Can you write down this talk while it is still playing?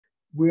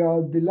We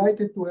are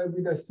delighted to have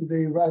with us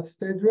today Russ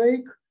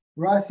Tedrake.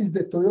 Russ is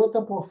the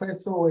Toyota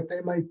professor at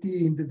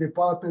MIT in the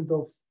Department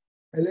of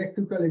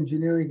Electrical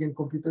Engineering and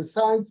Computer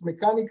Science,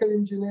 Mechanical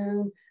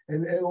Engineering,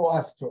 and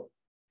Aeroastro.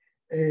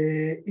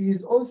 He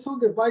is also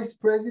the Vice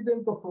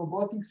President of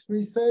Robotics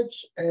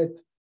Research at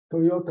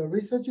Toyota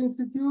Research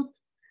Institute.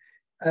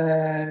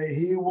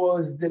 He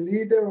was the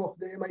leader of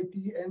the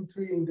MIT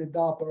entry in the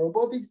DARPA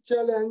Robotics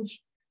Challenge.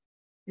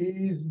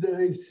 He is the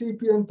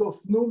recipient of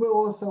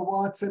numerous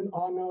awards and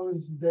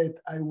honors that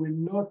I will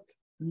not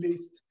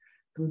list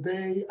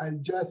today. I'll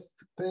just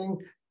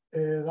thank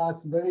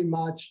Russ very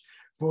much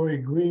for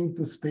agreeing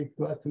to speak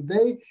to us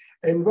today.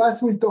 And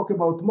Russ will talk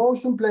about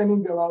motion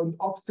planning around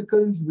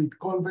obstacles with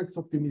convex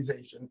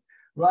optimization.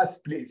 Russ,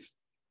 please.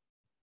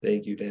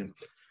 Thank you, Dan.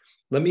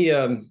 Let me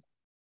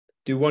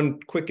do one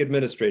quick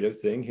administrative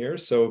thing here.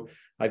 So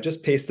I've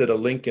just pasted a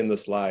link in the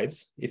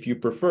slides. If you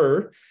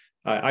prefer,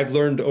 I've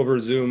learned over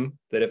Zoom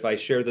that if I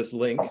share this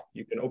link,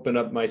 you can open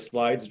up my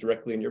slides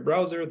directly in your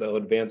browser. They'll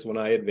advance when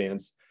I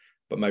advance,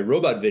 but my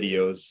robot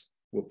videos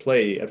will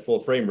play at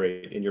full frame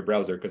rate in your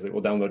browser because it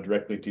will download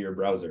directly to your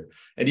browser.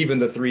 And even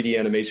the 3D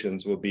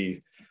animations will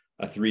be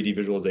a 3D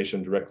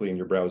visualization directly in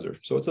your browser.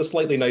 So it's a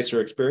slightly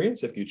nicer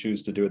experience if you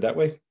choose to do it that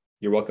way.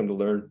 You're welcome to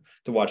learn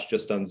to watch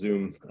just on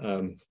Zoom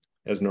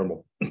as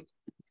normal.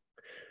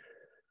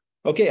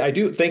 Okay, I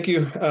do thank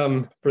you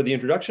for the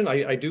introduction.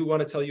 I do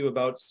want to tell you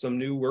about some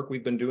new work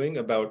we've been doing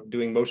about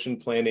doing motion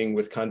planning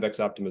with convex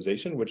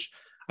optimization, which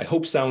I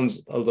hope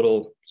sounds a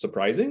little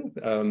surprising.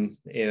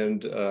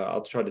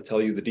 I'll try to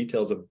tell you the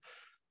details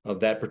of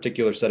that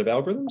particular set of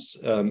algorithms.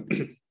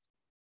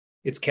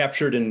 It's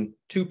captured in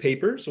two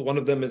papers. One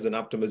of them is an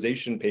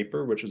optimization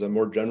paper, which is a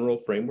more general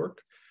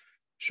framework,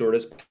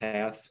 shortest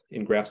path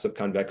in graphs of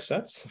convex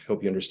sets. I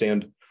hope you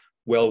understand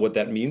well what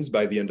that means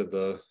by the end of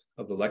the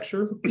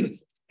lecture.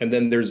 And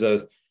then there's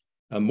a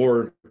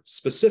more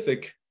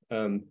specific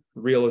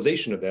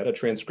realization of that, a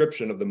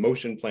transcription of the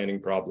motion planning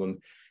problem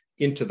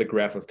into the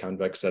graph of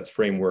convex sets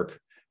framework,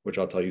 which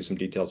I'll tell you some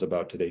details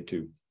about today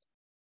too.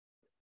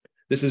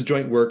 This is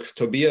joint work.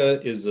 Tobia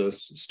is a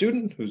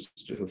student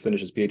who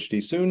finishes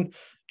PhD soon.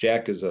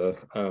 Jack is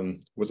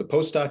was a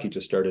postdoc. He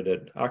just started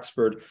at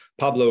Oxford.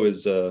 Pablo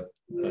is a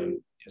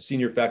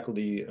senior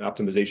faculty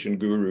optimization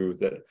guru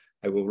that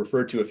I will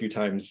refer to a few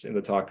times in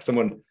the talk.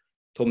 Someone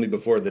told me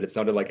before that it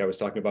sounded like I was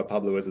talking about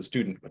Pablo as a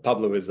student, but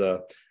Pablo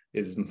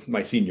is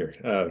my senior.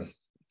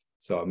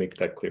 So I'll make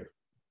that clear.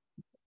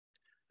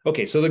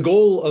 Okay, so the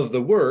goal of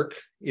the work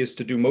is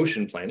to do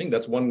motion planning.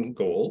 That's one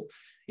goal.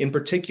 In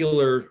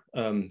particular,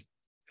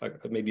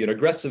 maybe an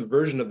aggressive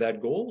version of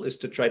that goal is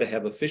to try to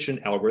have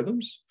efficient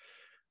algorithms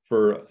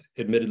for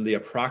admittedly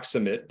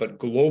approximate but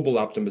global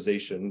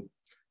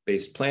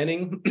optimization-based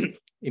planning,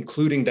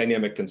 including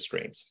dynamic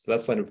constraints. So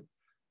that's kind of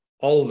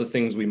all of the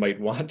things we might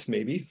want,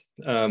 maybe.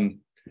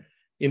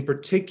 In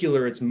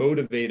particular, it's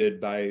motivated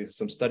by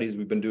some studies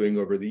we've been doing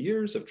over the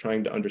years of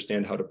trying to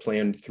understand how to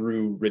plan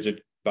through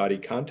rigid body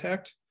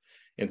contact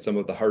and some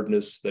of the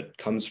hardness that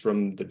comes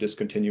from the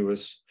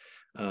discontinuous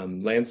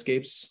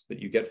landscapes that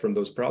you get from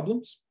those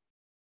problems.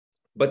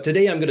 But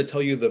today I'm going to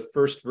tell you the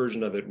first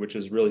version of it, which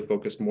is really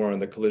focused more on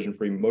the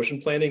collision-free motion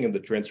planning and the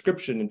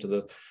transcription into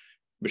the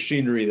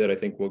machinery that I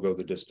think will go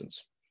the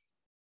distance.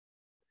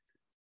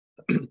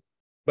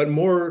 But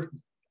more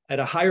at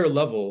a higher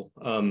level,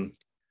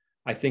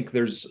 I think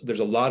there's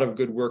a lot of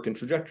good work in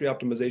trajectory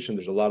optimization.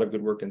 There's a lot of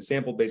good work in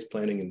sample-based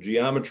planning and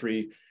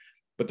geometry,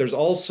 but there's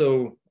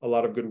also a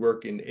lot of good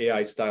work in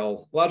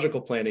AI-style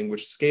logical planning,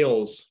 which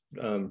scales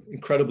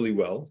incredibly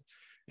well.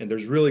 And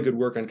there's really good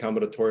work on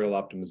combinatorial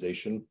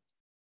optimization.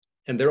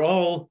 And they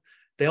all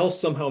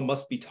somehow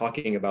must be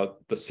talking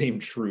about the same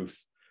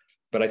truth.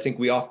 But I think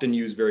we often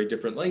use very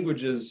different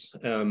languages.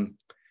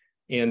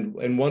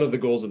 And one of the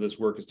goals of this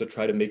work is to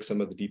try to make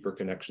some of the deeper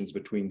connections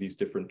between these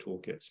different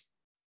toolkits.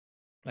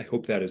 I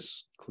hope that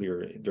is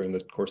clear during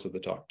the course of the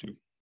talk too.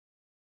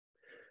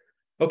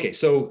 Okay,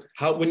 so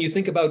when you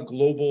think about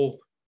global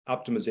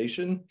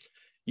optimization,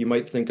 you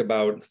might think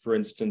about, for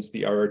instance,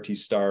 the RRT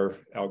star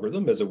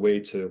algorithm as a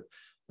way to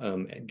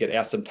get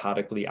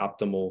asymptotically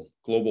optimal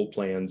global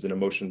plans in a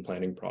motion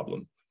planning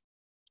problem.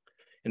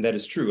 And that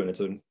is true, and it's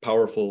a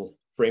powerful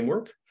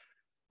framework.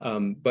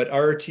 But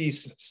RRT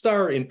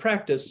star in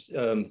practice,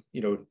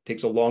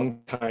 takes a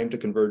long time to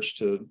converge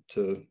to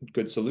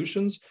good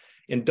solutions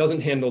and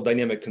doesn't handle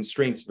dynamic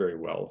constraints very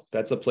well.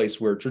 That's a place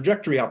where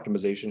trajectory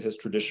optimization has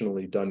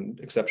traditionally done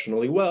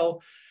exceptionally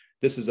well.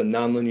 This is a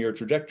nonlinear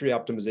trajectory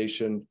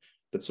optimization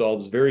that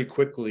solves very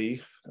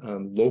quickly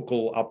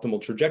local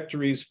optimal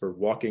trajectories for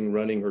walking,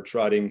 running, or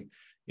trotting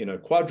in a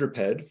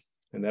quadruped.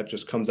 And that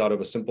just comes out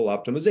of a simple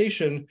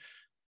optimization,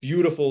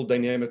 beautiful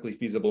dynamically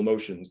feasible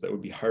motions that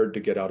would be hard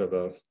to get out of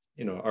a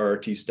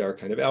RRT star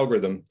kind of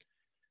algorithm.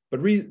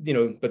 But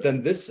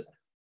then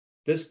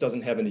this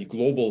doesn't have any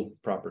global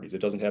properties.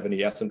 It doesn't have any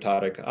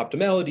asymptotic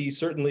optimality,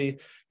 certainly,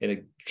 and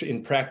it,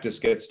 in practice,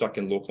 gets stuck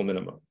in local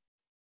minima.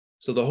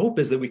 So the hope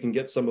is that we can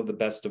get some of the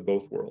best of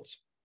both worlds.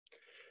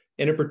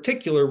 And in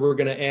particular, we're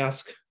going to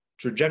ask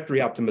trajectory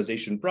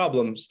optimization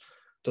problems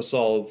to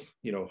solve,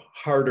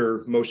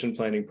 harder motion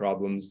planning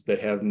problems that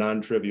have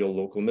non-trivial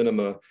local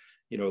minima,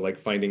 like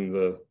finding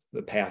the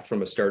path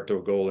from a start to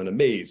a goal in a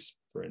maze,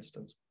 for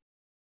instance?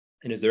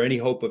 And is there any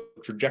hope of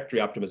trajectory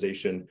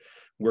optimization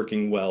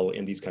working well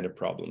in these kind of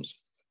problems?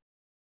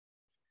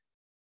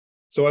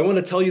 So I want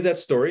to tell you that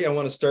story. I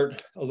want to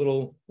start a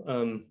little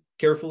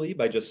carefully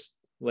by just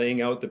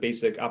laying out the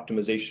basic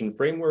optimization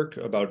framework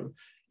about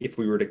if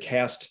we were to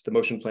cast the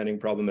motion planning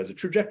problem as a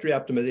trajectory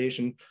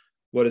optimization,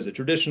 what does it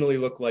traditionally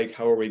look like?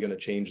 How are we going to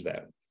change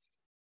that?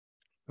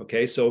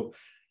 Okay, so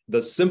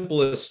the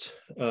simplest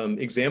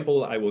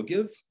example I will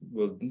give,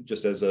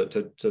 just as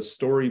to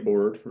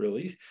storyboard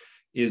really,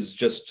 is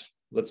just,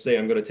 let's say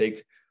I'm going to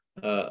take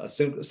a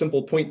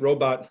simple point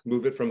robot,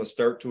 move it from a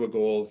start to a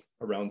goal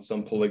around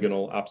some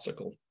polygonal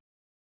obstacle.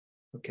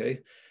 Okay,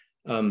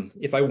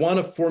 if I want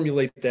to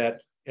formulate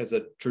that as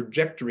a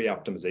trajectory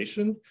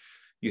optimization,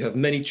 you have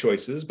many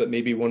choices, but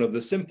maybe one of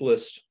the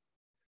simplest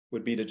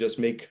would be to just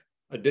make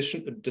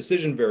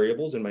decision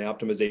variables in my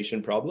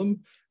optimization problem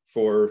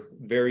for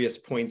various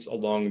points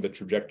along the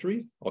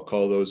trajectory. I'll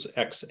call those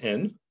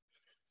xn.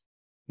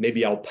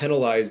 Maybe I'll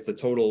penalize the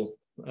total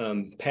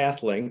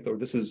path length, or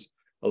this is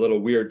a little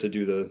weird to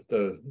do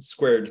the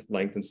squared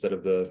length instead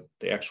of the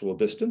actual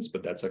distance,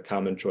 but that's a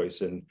common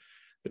choice in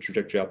the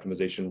trajectory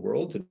optimization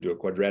world, to do a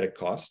quadratic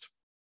cost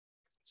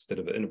instead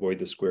of and avoid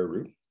the square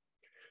root.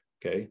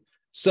 Okay,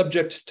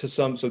 subject to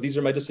some, so these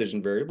are my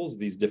decision variables,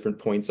 these different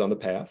points on the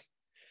path.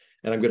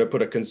 And I'm going to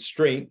put a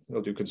constraint,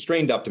 I'll do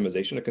constrained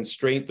optimization, a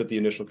constraint that the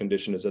initial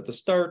condition is at the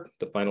start,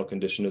 the final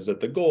condition is at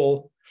the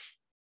goal.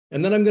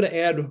 And then I'm going to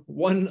add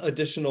one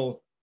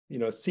additional,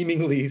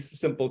 seemingly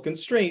simple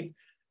constraint,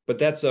 but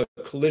that's a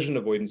collision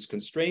avoidance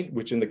constraint,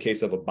 which in the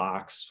case of a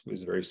box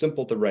is very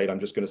simple to write. I'm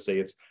just going to say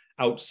it's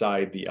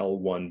outside the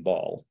L1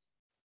 ball.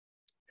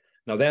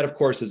 Now that, of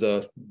course, is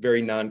a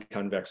very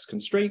non-convex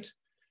constraint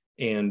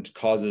and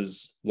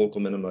causes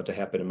local minima to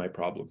happen in my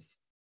problem.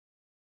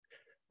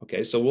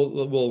 Okay, so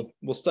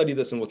we'll study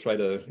this and we'll try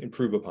to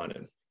improve upon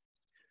it.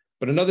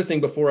 But another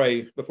thing before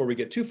we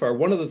get too far,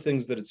 one of the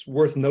things that it's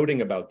worth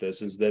noting about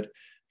this is that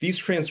these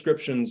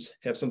transcriptions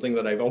have something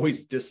that I've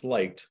always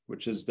disliked,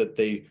 which is that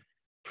they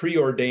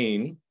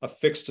preordain a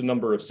fixed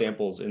number of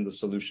samples in the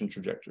solution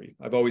trajectory.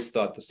 I've always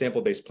thought the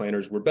sample-based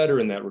planners were better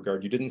in that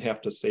regard. You didn't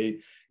have to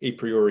say a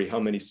priori how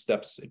many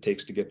steps it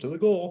takes to get to the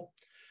goal.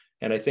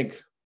 And I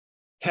think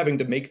having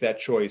to make that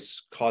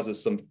choice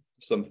causes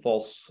some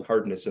false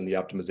hardness in the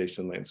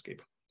optimization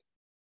landscape.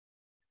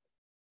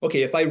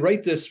 Okay, if I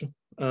write this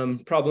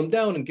problem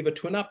down and give it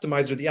to an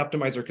optimizer, the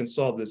optimizer can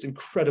solve this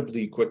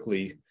incredibly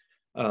quickly,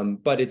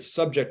 but it's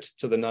subject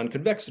to the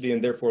non-convexity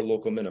and therefore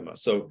local minima.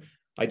 So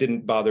I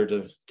didn't bother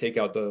to take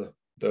out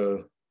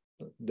the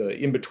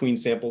in-between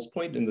samples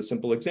point in the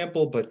simple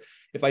example, but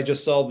if I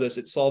just solve this,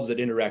 it solves at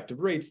interactive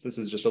rates. This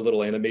is just a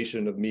little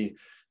animation of me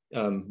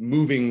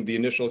moving the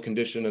initial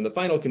condition and the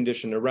final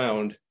condition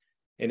around,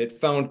 and it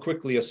found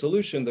quickly a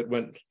solution that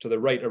went to the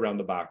right around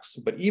the box.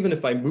 But even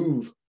if I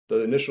move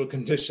the initial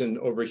condition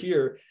over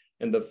here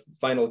and the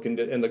final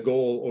condition and the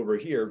goal over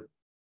here,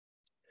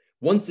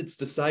 once it's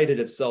decided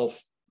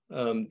itself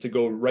to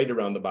go right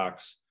around the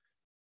box,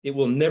 it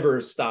will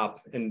never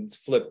stop and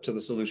flip to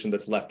the solution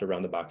that's left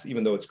around the box,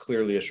 even though it's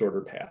clearly a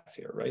shorter path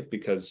here, right?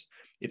 Because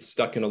it's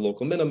stuck in a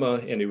local minima,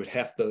 and it would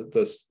have to,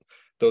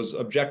 those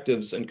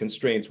objectives and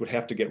constraints would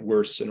have to get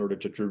worse in order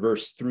to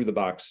traverse through the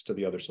box to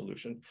the other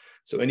solution.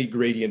 So any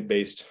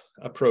gradient-based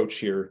approach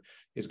here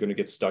is going to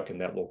get stuck in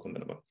that local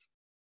minima.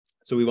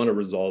 So we want to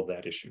resolve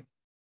that issue.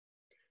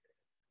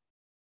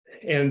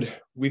 And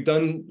we've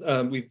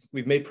done,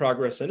 we've made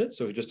progress in it.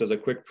 So just as a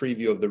quick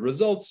preview of the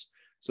results,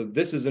 so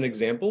this is an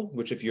example,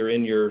 which if you're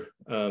in your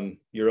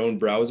own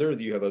browser,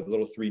 you have a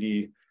little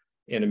 3D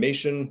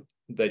animation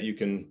that you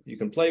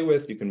can play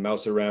with, you can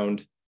mouse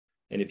around.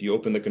 And if you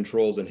open the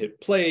controls and hit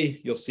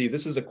play, you'll see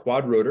this is a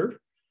quad rotor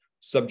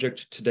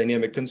subject to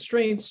dynamic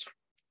constraints.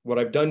 What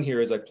I've done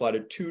here is I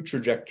plotted two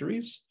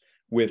trajectories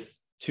with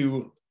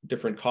two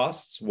different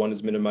costs. One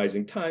is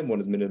minimizing time, one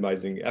is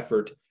minimizing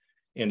effort.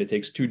 And it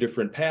takes two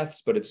different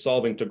paths, but it's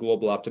solving to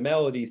global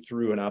optimality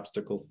through an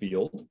obstacle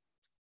field.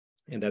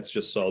 And that's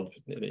just solved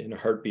in a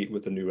heartbeat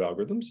with the new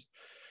algorithms.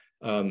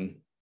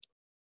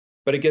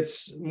 But it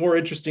gets more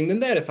interesting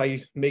than that. If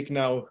I make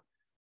now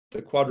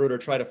the quadrotor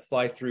try to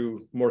fly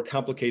through more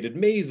complicated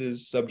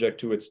mazes subject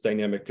to its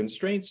dynamic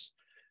constraints,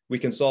 we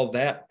can solve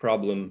that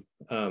problem.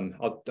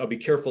 I'll be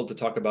careful to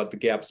talk about the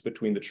gaps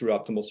between the true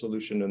optimal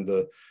solution and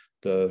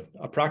the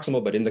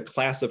approximal, but in the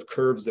class of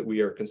curves that we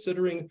are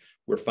considering,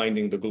 we're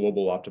finding the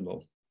global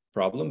optimal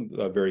problem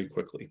very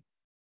quickly.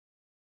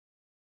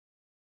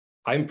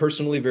 I'm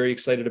personally very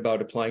excited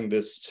about applying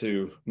this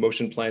to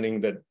motion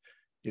planning that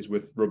is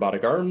with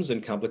robotic arms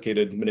and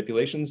complicated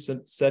manipulation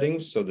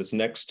settings. So this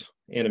next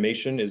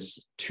animation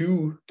is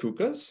 2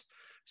 KUKAs.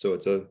 So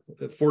it's a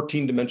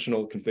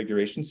 14-dimensional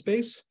configuration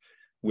space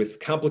with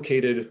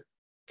complicated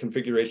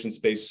configuration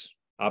space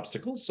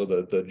obstacles. So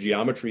the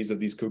geometries of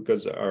these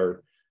KUKAs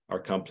are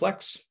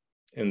complex,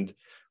 and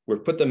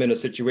we've put them in a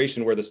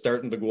situation where the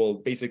start and the goal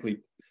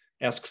basically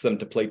asks them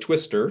to play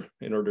Twister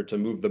in order to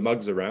move the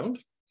mugs around.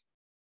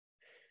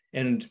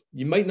 And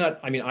you might not,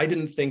 I mean, I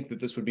didn't think that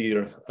this would be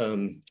a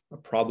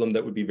problem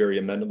that would be very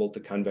amenable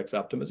to convex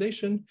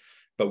optimization,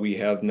 but we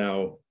have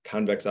now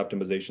convex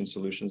optimization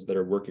solutions that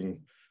are working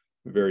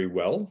very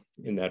well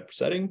in that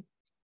setting.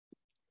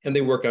 And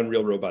they work on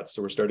real robots.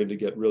 So we're starting to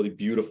get really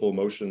beautiful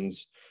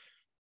motions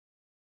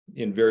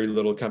in very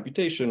little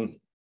computation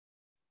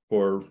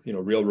for, you know,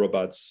 real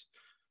robots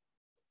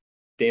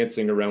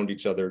dancing around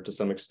each other to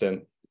some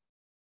extent,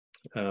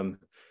 you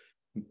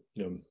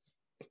know,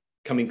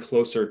 coming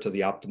closer to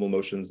the optimal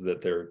motions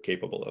that they're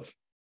capable of.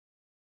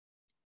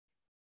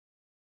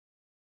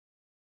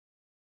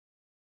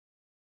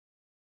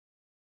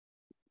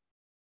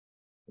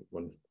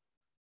 One.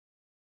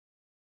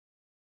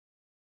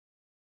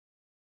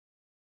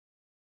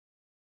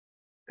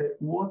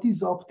 What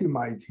is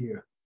optimized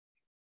here?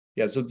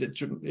 Yeah, so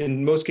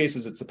in most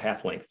cases, it's the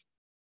path length.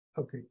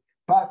 Okay.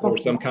 Or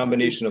some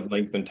combination of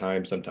length and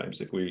time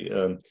sometimes. If we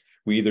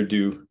either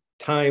do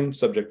time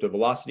subject to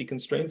velocity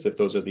constraints, if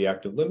those are the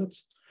active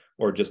limits,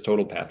 or just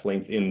total path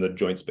length in the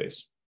joint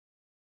space.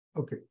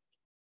 Okay.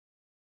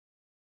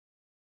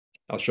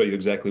 I'll show you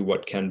exactly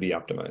what can be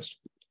optimized.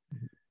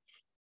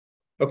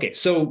 Okay,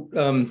 so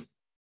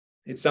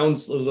it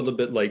sounds a little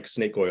bit like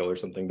snake oil or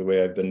something, the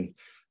way I've been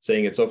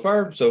saying it so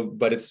far. So,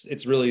 but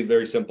it's really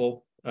very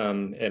simple,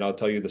 and I'll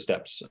tell you the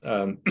steps.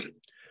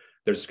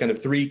 There's kind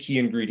of three key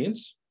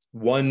ingredients.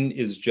 One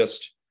is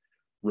just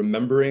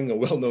remembering a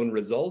well-known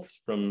result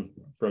from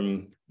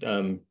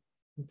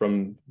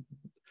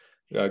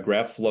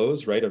graph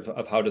flows, right,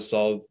 of how to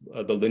solve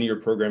the linear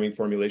programming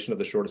formulation of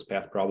the shortest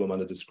path problem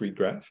on a discrete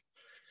graph,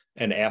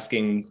 and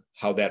asking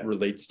how that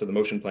relates to the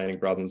motion planning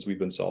problems we've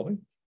been solving.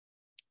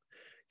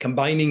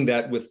 Combining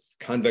that with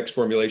convex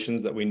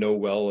formulations that we know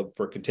well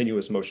for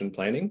continuous motion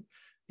planning,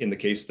 in the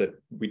case that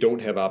we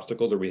don't have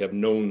obstacles, or we've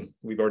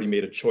already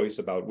made a choice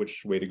about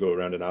which way to go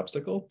around an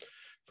obstacle.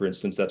 For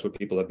instance, that's what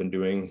people have been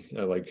doing,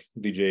 like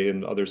Vijay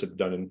and others have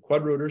done in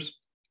quadrotors.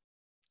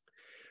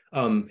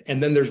 And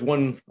then there's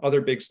one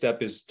other big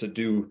step, is to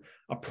do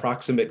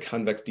approximate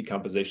convex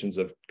decompositions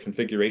of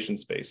configuration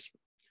space.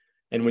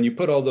 And when you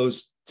put all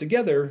those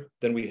together,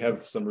 then we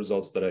have some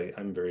results that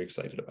I'm very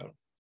excited about.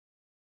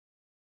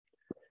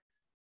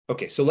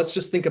 Okay, so let's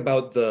just think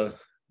about the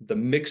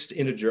mixed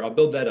integer. I'll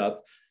build that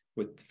up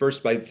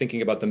first by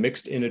thinking about the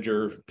mixed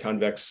integer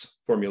convex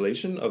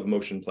formulation of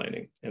motion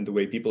planning and the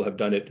way people have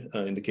done it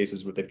in the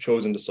cases where they've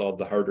chosen to solve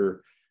the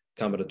harder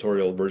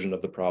combinatorial version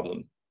of the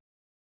problem.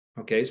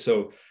 Okay,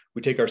 so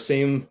we take our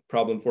same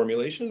problem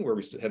formulation where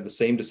we have the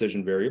same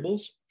decision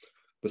variables,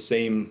 the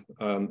same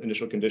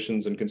initial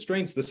conditions and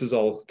constraints. This is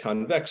all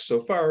convex so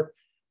far,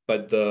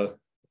 but the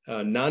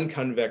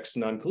non-convex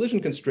non-collision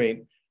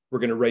constraint, we're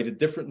going to write it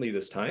differently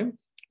this time.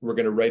 We're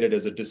going to write it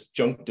as a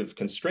disjunctive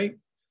constraint,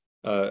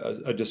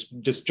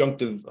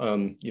 disjunctive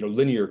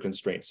linear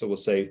constraint. So we'll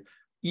say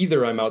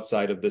either I'm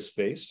outside of this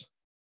face,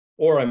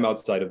 or I'm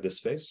outside of this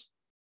face,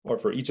 or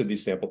for each of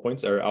these sample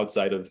points are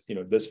outside of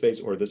this face,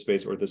 or this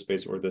face, or this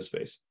face, or this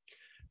face,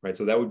 right?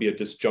 So that would be a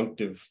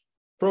disjunctive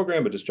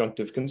program, a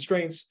disjunctive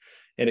constraints,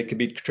 and it could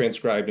be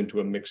transcribed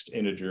into a mixed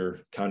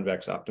integer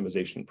convex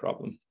optimization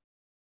problem.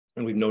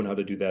 And we've known how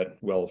to do that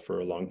well for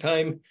a long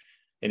time.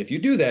 And if you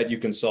do that, you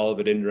can solve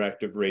at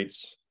interactive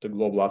rates to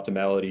global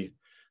optimality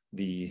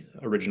the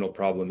original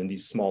problem in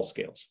these small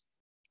scales.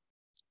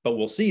 But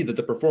we'll see that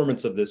the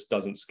performance of this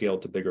doesn't scale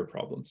to bigger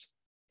problems.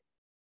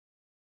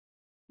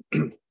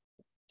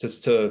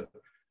 Just to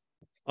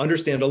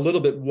understand a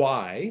little bit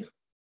why,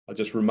 I'll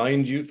just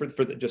remind you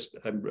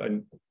I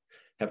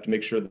have to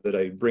make sure that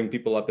I bring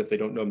people up if they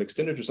don't know mixed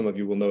integer. Some of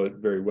you will know it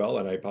very well,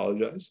 and I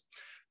apologize.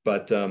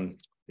 But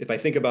if I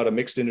think about a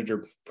mixed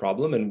integer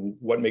problem and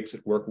what makes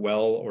it work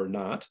well or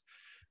not,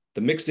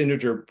 the mixed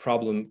integer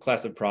problem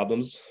class of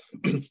problems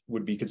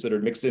would be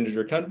considered mixed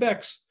integer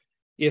convex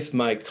if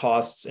my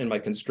costs and my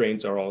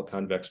constraints are all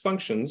convex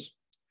functions,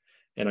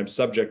 and I'm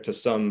subject to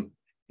some,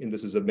 and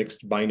this is a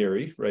mixed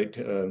binary, right?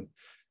 I'm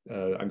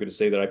going to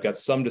say that I've got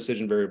some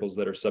decision variables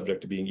that are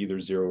subject to being either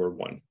 0 or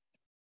 1.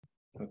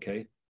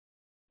 Okay.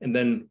 And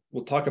then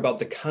we'll talk about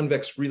the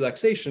convex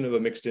relaxation of a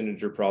mixed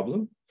integer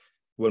problem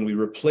when we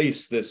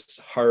replace this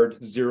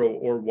hard 0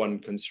 or 1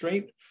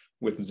 constraint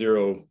with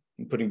 0,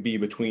 putting b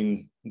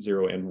between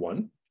 0 and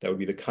 1. That would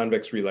be the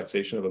convex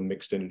relaxation of a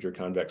mixed integer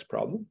convex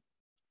problem.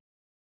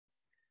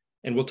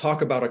 And we'll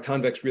talk about a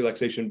convex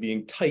relaxation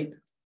being tight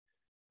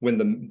when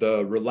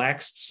the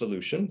relaxed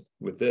solution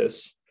with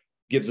this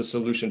gives a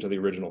solution to the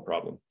original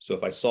problem. So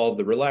if I solve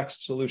the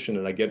relaxed solution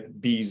and I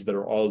get b's that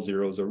are all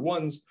 0s or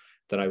 1s,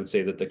 then I would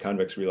say that the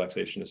convex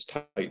relaxation is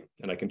tight,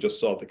 and I can just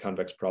solve the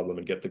convex problem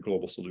and get the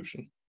global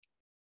solution.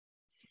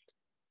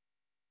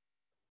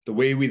 The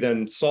way we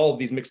then solve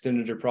these mixed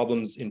integer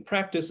problems in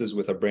practice is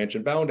with a branch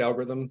and bound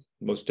algorithm,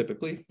 most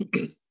typically,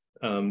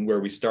 where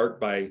we start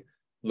by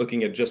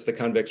looking at just the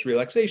convex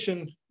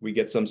relaxation. We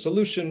get some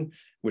solution,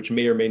 which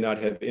may or may not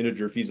have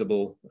integer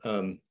feasible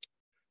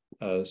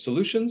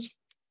solutions.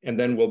 and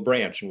then we'll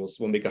branch and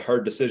we'll make a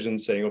hard decision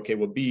saying, okay,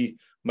 well, B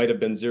might have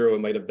been 0,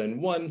 it might have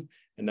been 1,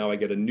 and now I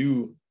get a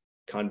new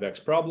convex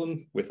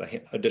problem with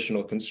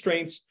additional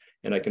constraints,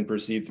 and I can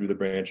proceed through the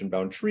branch and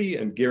bound tree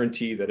and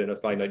guarantee that in a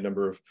finite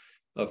number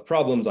of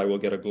problems, I will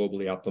get a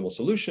globally optimal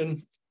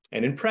solution.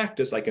 And in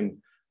practice, I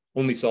can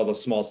only solve a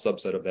small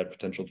subset of that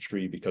potential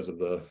tree because of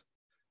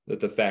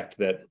the fact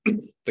that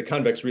the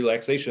convex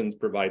relaxations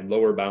provide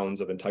lower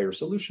bounds of entire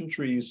solution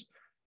trees,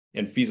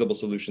 and feasible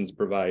solutions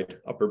provide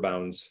upper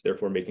bounds,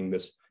 therefore making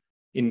this,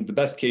 in the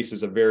best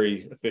cases, a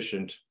very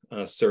efficient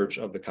search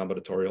of the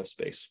combinatorial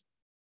space.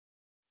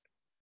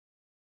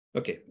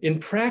 Okay, in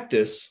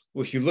practice,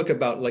 if you look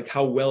about like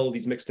how well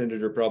these mixed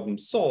integer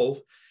problems solve,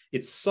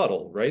 it's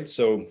subtle, right?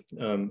 So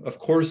of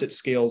course it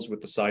scales with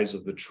the size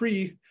of the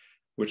tree,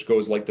 which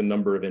goes like the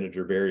number of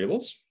integer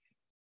variables,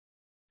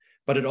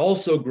 but it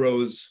also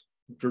grows,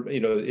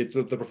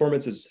 the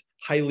performance is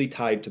highly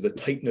tied to the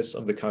tightness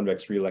of the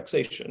convex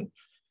relaxation,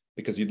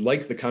 because you'd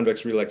like the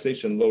convex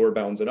relaxation lower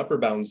bounds and upper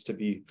bounds to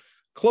be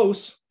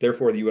close,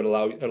 therefore you would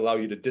allow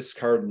you to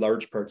discard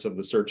large parts of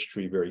the search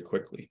tree very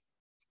quickly.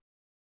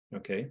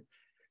 Okay,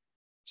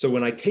 so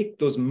when I take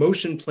those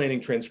motion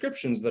planning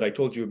transcriptions that I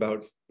told you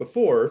about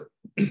before,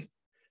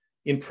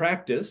 in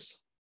practice,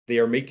 they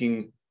are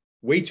making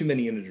way too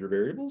many integer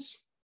variables,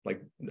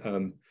 like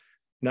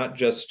not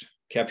just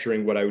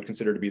capturing what I would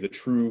consider to be the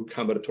true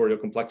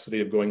combinatorial complexity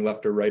of going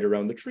left or right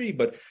around the tree,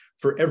 but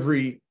for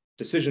every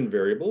decision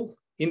variable,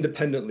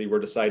 independently, we're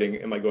deciding,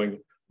 am I going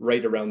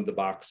right around the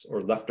box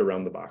or left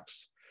around the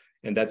box?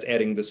 And that's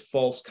adding this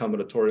false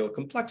combinatorial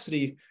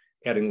complexity,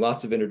 adding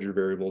lots of integer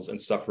variables and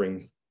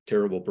suffering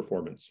terrible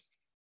performance.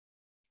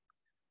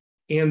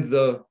 And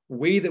the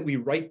way that we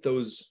write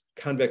those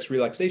convex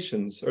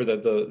relaxations, or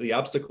the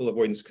obstacle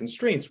avoidance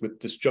constraints with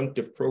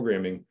disjunctive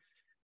programming,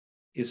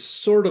 is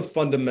sort of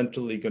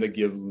fundamentally going to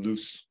give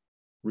loose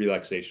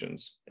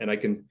relaxations.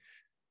 And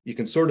you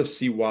can sort of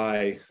see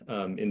why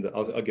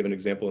I'll give an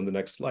example in the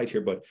next slide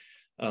here, but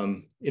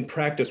in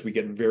practice, we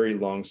get very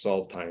long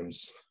solve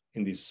times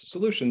in these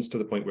solutions to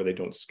the point where they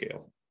don't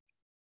scale.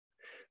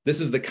 This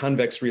is the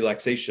convex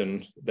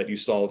relaxation that you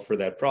solve for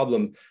that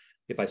problem.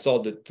 If I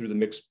solved it through the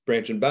mixed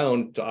branch and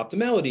bound to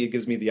optimality, it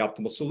gives me the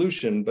optimal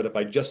solution. But if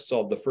I just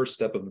solve the first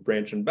step of the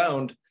branch and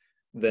bound,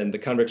 then the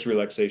convex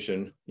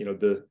relaxation,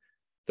 the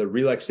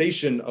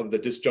relaxation of the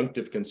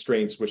disjunctive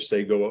constraints, which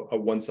say go a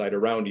one side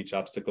around each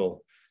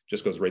obstacle,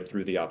 just goes right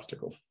through the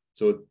obstacle.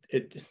 So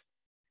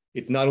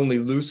it's not only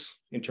loose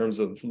in terms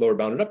of lower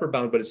bound and upper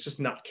bound, but it's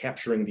just not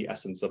capturing the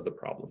essence of the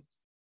problem.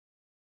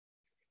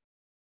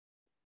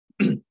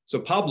 So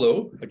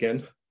Pablo,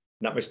 again,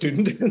 not my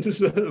student, this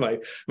is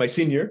my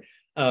senior.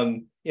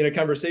 In a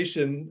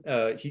conversation,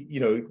 I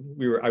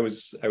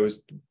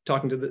was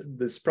talking to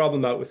this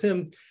problem out with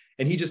him,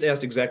 and he just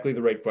asked exactly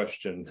the right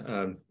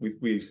question.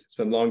 We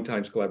spent long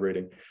times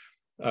collaborating.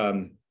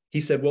 He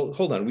said, well,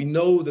 hold on, we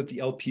know that the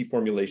LP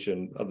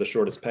formulation of the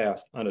shortest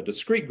path on a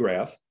discrete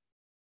graph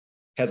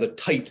has a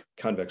tight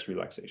convex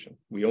relaxation.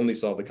 We only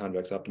solve the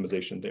convex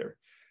optimization there.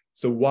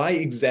 So why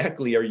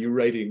exactly are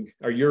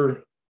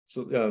your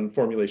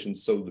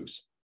formulations so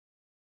loose?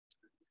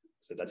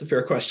 So that's a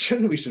fair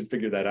question. We should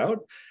figure that out.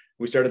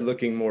 We started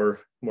looking more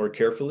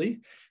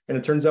carefully, and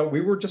it turns out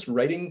we were just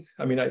writing.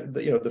 I mean,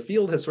 the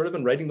field has sort of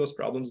been writing those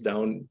problems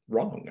down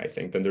wrong. I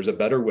think then there's a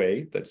better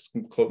way that's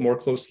more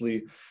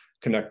closely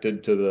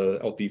connected to the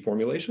LP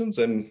formulations,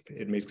 and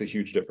it makes a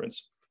huge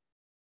difference.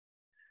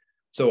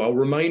 So I'll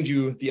remind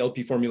you the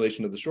LP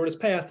formulation of the shortest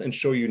path and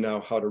show you now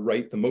how to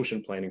write the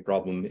motion planning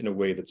problem in a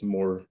way that's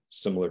more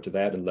similar to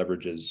that and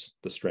leverages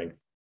the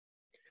strength.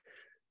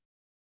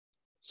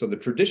 So the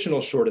traditional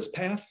shortest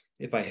path,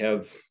 if I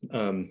have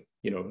a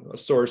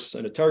source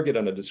and a target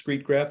on a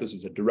discrete graph, this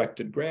is a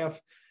directed graph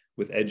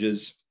with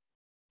edges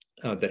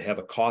that have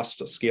a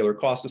scalar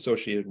cost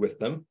associated with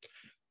them,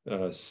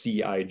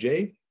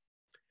 Cij.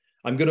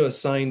 I'm going to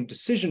assign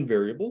decision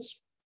variables,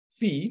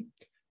 phi,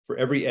 for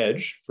every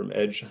edge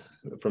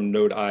from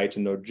node I to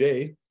node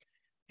J,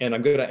 and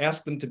I'm going to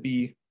ask them to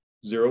be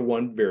 0,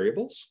 1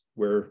 variables,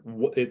 where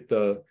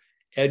the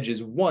edge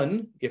is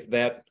 1 if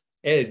that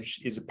edge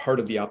is a part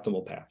of the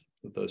optimal path,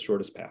 the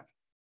shortest path.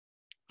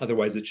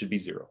 Otherwise, it should be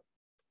 0.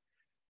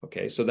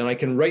 Okay, so then I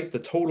can write the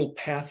total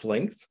path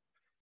length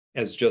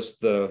as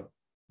just the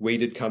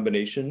weighted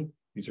combination.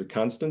 These are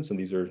constants and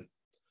these are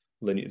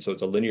linear. So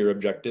it's a linear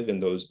objective in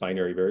those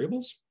binary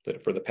variables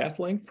that for the path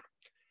length.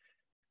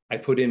 I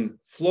put in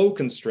flow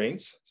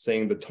constraints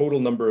saying the total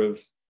number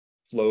of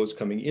flows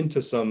coming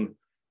into some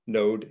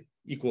node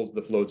equals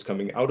the flows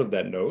coming out of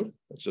that node.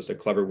 That's just a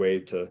clever way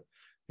to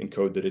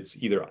encode that it's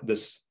either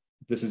this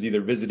is either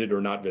visited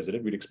or not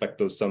visited. We'd expect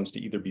those sums to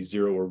either be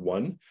 0 or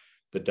 1.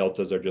 The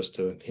deltas are just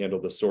to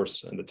handle the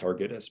source and the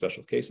target as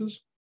special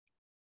cases.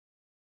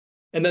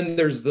 And then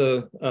there's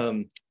the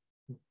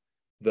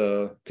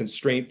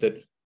constraint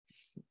that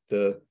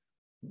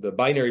the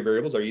binary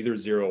variables are either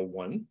 0 or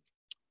 1.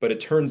 But it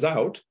turns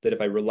out that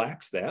if I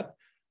relax that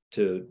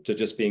to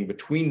just being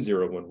between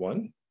 0 and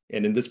 1,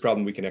 and in this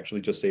problem, we can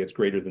actually just say it's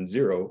greater than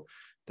 0,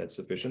 that's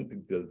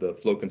sufficient. The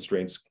flow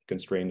constraints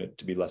constrain it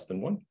to be less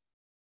than 1.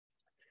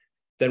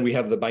 Then we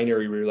have the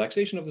binary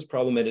relaxation of this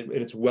problem, and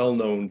it's well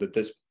known that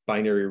this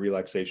binary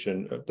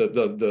relaxation,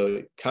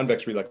 the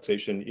convex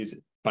relaxation is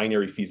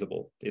binary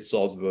feasible. It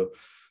solves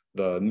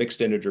the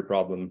mixed integer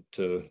problem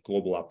to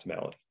global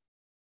optimality.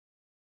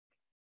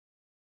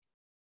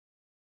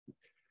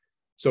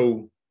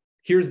 So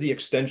here's the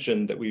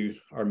extension that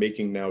we are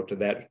making now to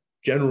that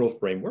general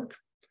framework,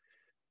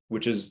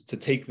 which is to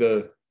take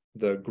the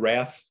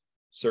graph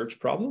search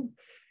problem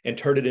and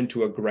turn it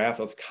into a graph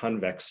of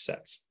convex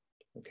sets.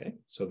 Okay,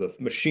 so the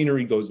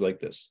machinery goes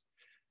like this.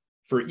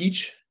 For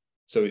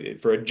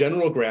a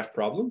general graph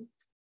problem,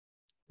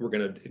 we're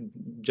going to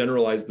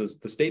generalize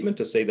the statement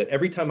to say that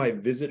every time I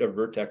visit a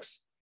vertex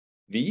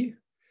V,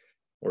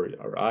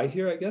 or I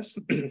here, I guess,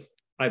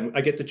 I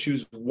get to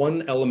choose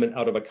one element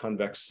out of a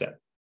convex set,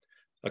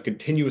 a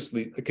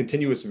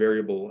continuous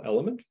variable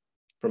element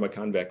from a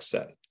convex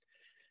set.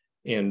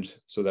 And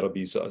so that'll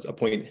be a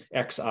point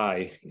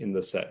xi in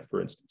the set,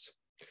 for instance.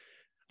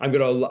 I'm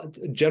going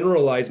to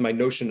generalize my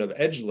notion of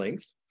edge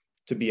length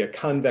to be a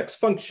convex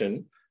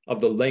function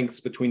of the lengths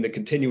between the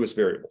continuous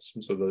variables.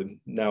 And so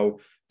now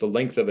the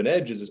length of an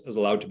edge is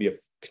allowed to be a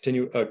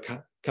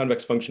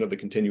convex function of the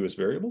continuous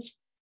variables.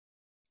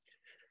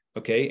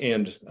 Okay,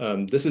 and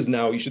this is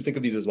now, you should think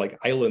of these as like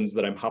islands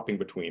that I'm hopping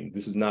between.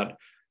 This is not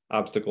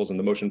obstacles in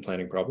the motion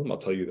planning problem. I'll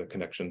tell you the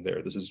connection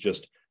there. This is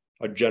just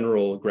a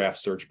general graph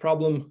search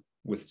problem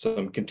with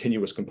some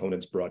continuous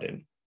components brought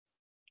in.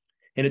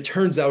 And it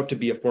turns out to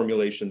be a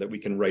formulation that we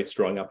can write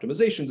strong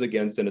optimizations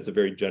against, and it's a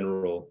very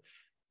general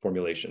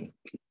formulation.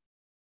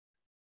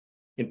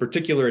 In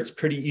particular, it's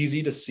pretty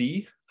easy to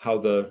see how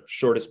the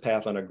shortest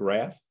path on a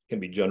graph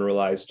can be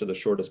generalized to the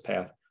shortest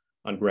path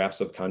on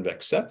graphs of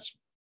convex sets.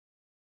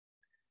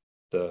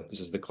 This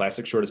is the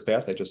classic shortest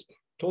path I just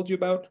told you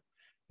about.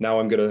 Now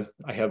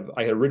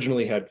I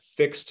originally had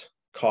fixed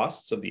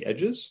costs of the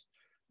edges.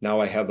 Now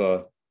I have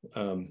a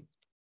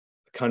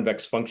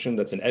convex function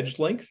that's an edge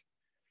length.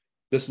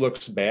 This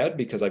looks bad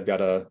because I've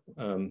got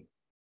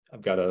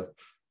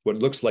what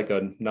looks like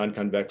a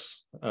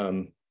non-convex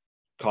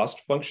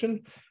cost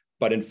function,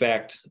 but in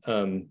fact,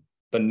 the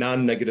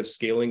non-negative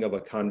scaling of a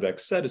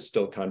convex set is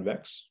still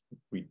convex.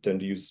 We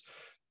tend to use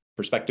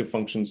perspective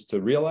functions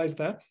to realize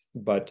that,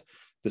 but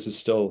this is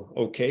still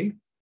okay.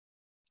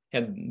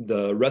 And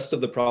the rest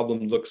of the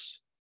problem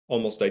looks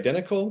almost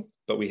identical,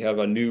 but we have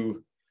a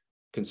new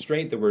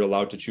constraint that we're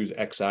allowed to choose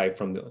xi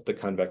from the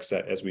convex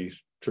set as we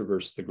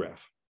traverse the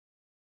graph.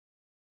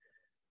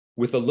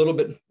 With a little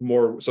bit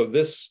more, so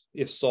this,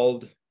 if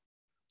solved,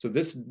 so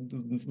this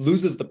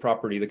loses the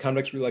property. The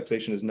convex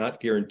relaxation is not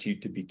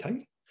guaranteed to be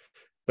tight,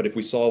 but if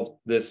we solve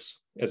this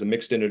as a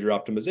mixed integer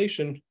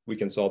optimization, we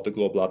can solve the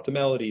global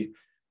optimality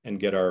and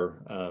get our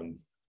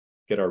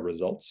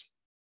results.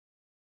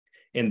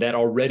 And that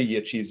already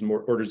achieves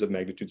more orders of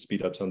magnitude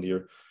speedups on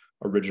the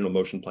original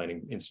motion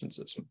planning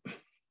instances.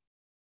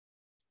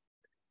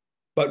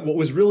 But what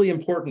was really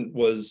important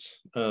was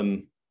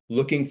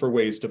looking for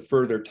ways to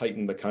further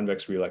tighten the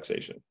convex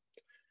relaxation.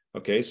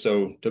 Okay,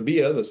 so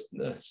Tobia,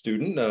 the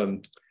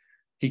student,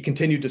 he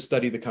continued to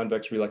study the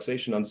convex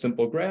relaxation on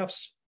simple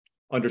graphs,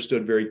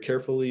 understood very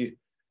carefully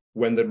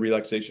when the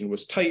relaxation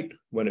was tight,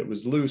 when it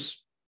was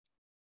loose.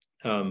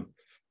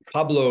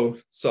 Pablo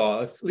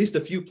saw at least a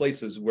few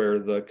places where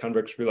the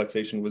convex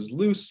relaxation was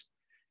loose.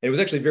 And it was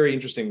actually very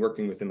interesting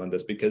working with him on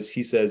this because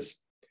he says,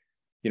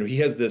 he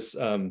has this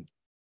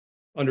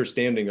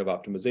understanding of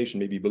optimization,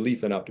 maybe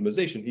belief in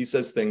optimization. He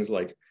says things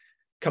like,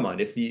 come on,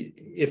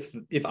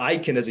 if I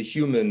can as a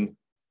human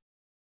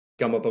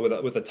come up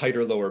with a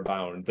tighter lower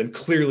bound, then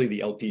clearly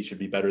the LP should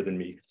be better than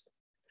me.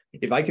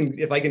 If I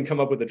can come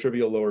up with a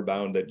trivial lower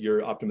bound that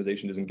your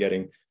optimization isn't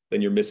getting,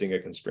 then you're missing a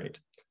constraint.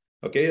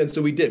 Okay, and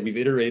so we've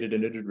iterated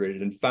and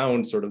iterated and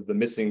found sort of the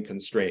missing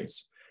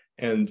constraints.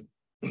 And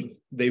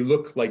they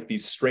look like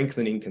these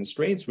strengthening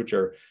constraints, which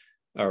are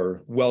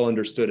well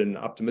understood in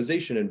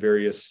optimization and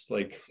various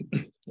like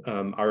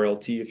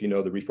RLT, if you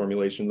know the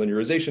reformulation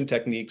linearization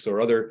techniques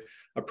or other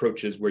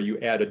approaches where you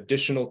add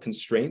additional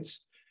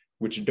constraints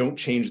which don't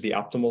change the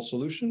optimal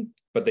solution,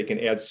 but they can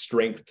add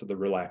strength to the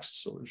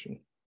relaxed solution.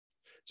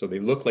 So they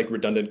look like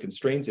redundant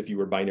constraints if you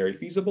were binary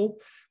feasible,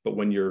 but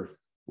when you're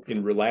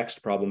in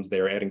relaxed problems, they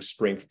are adding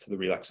strength to the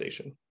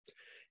relaxation.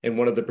 And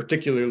one of the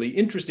particularly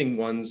interesting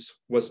ones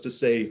was to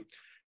say,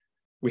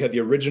 we had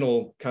the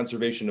original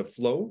conservation of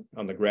flow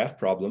on the graph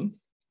problem,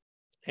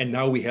 and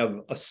now we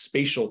have a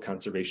spatial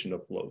conservation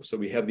of flow. So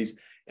we have these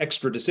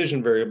extra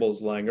decision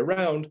variables lying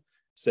around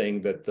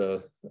saying that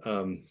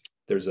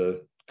there's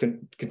a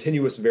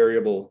continuous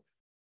variable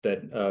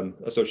that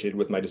associated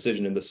with my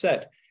decision in the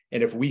set.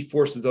 And if we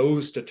force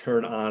those to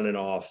turn on and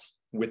off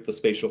with the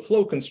spatial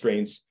flow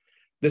constraints,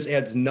 this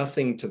adds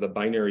nothing to the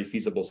binary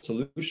feasible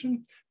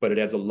solution, but it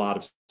adds a lot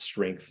of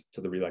strength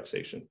to the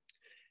relaxation.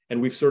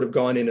 And we've sort of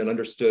gone in and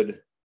understood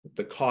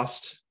the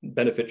cost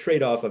benefit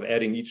trade-off of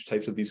adding each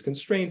type of these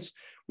constraints.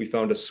 We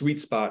found a sweet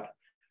spot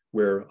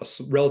where a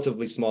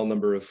relatively small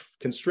number of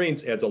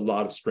constraints adds a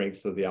lot of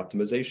strength to the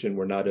optimization.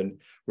 We're not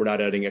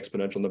adding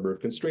exponential number of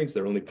constraints.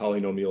 They're only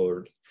polynomial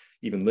or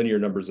even linear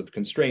numbers of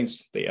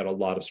constraints. They add a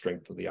lot of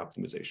strength to the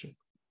optimization.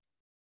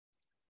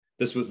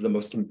 This was the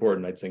most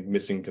important, I think,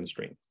 missing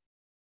constraint.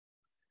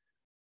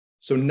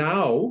 So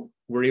now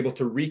we're able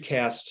to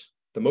recast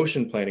the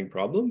motion planning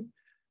problem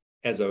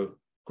as a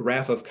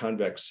graph of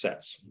convex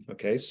sets,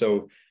 okay?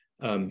 So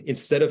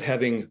instead of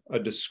having a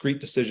discrete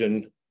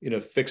decision in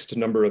a fixed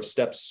number of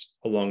steps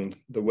along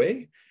the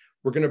way,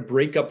 we're going to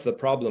break up the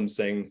problem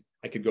saying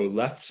I could go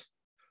left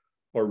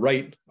or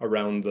right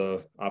around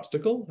the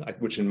obstacle,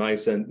 which in my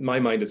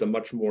mind is a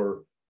much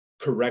more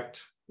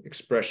correct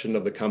expression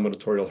of the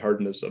combinatorial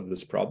hardness of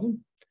this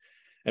problem.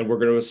 And we're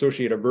going to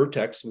associate a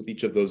vertex with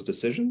each of those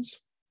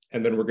decisions.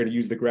 And then we're going to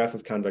use the graph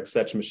of convex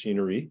set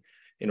machinery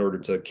in order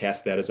to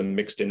cast that as a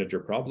mixed integer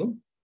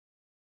problem.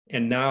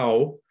 And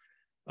now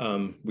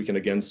we can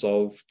again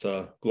solve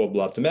the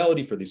global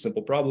optimality for these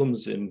simple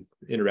problems in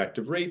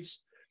interactive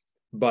rates,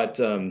 but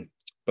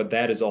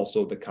that is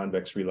also the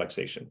convex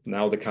relaxation.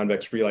 Now the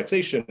convex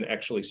relaxation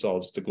actually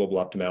solves the global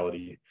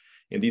optimality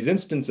in these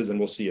instances, and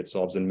we'll see it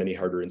solves in many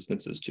harder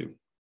instances too.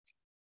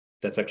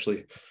 That's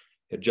actually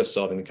just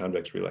solving the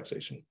convex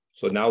relaxation.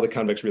 So now the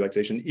convex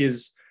relaxation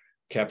is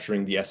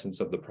capturing the essence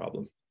of the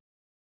problem.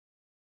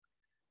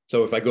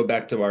 So if I go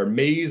back to our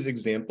maze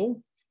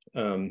example,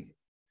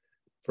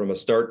 from a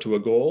start to a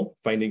goal,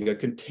 finding a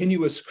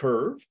continuous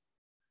curve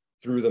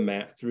through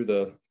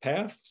the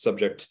path,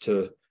 subject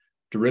to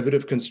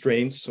derivative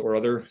constraints or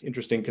other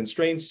interesting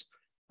constraints,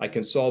 I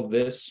can solve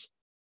this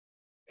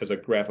as a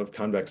graph of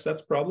convex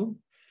sets problem.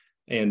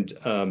 And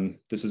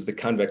this is the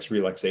convex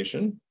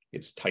relaxation.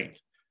 It's tight.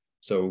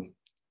 So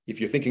if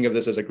you're thinking of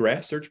this as a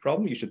graph search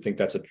problem, you should think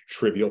that's a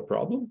trivial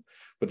problem.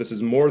 But this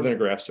is more than a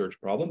graph search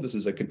problem. This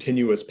is a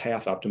continuous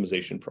path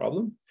optimization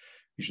problem.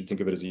 You should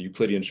think of it as a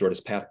Euclidean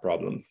shortest path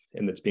problem,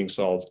 and that's being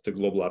solved to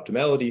global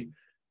optimality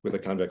with a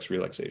convex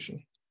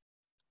relaxation.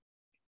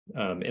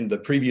 And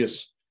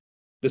this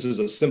is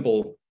a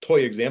simple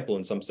toy example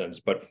in some sense,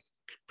 but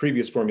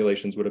previous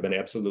formulations would have been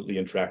absolutely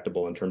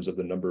intractable in terms of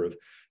the number of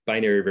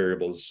binary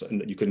variables,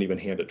 and you couldn't even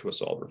hand it to a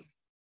solver.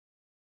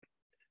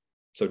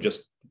 So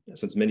just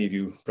since many of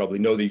you probably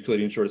know the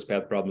Euclidean shortest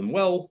path problem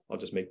well, I'll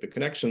just make the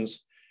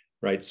connections,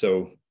 right?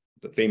 So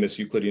the famous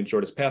Euclidean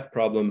shortest path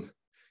problem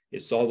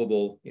is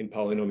solvable in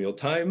polynomial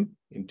time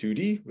in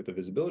 2D with a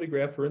visibility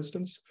graph, for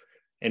instance.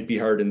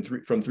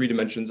 NP-hard from 3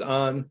 dimensions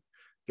on.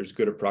 There's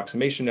good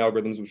approximation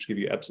algorithms which give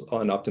you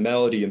epsilon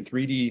optimality in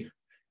 3D.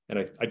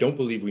 And I don't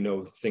believe we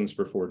know things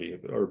for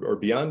 4D or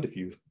beyond. If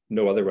you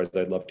know otherwise,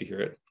 I'd love to hear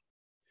it.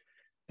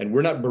 And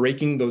we're not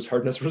breaking those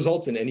hardness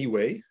results in any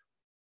way.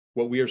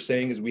 What we are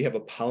saying is we have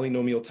a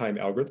polynomial time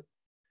algorithm,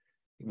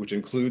 which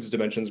includes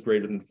dimensions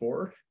greater than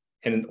 4.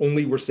 And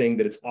only we're saying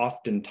that it's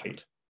often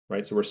tight,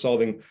 right? So we're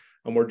solving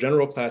a more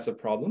general class of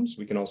problems.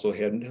 We can also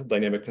handle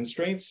dynamic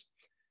constraints,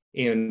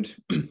 and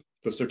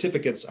the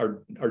certificates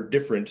are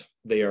different.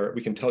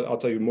 I'll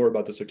tell you more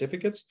about the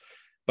certificates,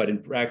 but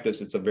in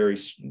practice,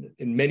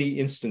 in many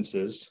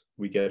instances,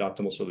 we get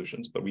optimal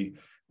solutions, but we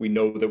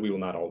know that we will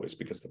not always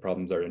because the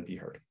problems are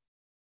NP-hard.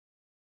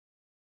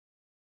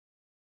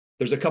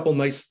 There's a couple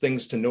nice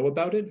things to know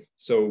about it.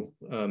 So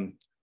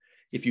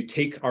if you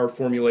take our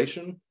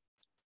formulation,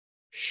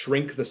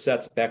 shrink the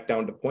sets back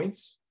down to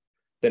points,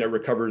 then it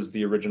recovers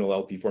the original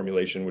LP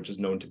formulation, which is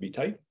known to be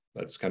tight.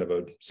 That's kind of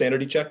a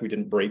sanity check. We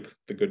didn't break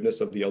the goodness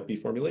of the LP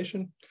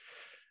formulation.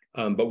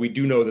 But we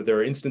do know that there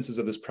are instances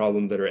of this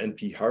problem that are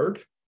NP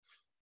hard.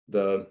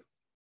 The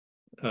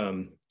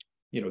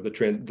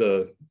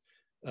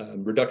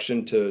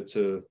reduction to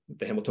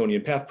the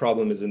Hamiltonian path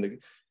problem is in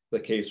the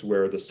case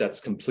where the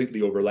sets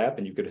completely overlap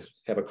and you could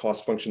have a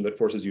cost function that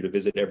forces you to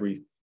visit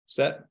every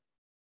set.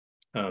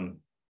 The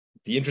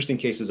interesting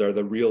cases are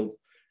the real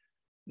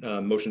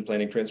motion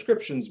planning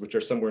transcriptions, which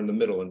are somewhere in the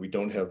middle, and we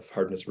don't have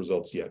hardness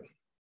results yet.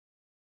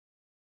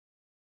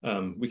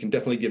 We can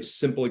definitely give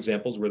simple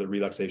examples where the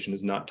relaxation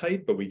is not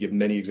tight, but we give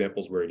many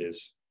examples where it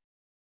is.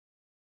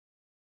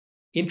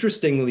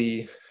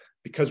 Interestingly,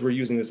 because we're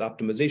using this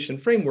optimization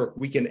framework,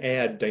 we can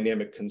add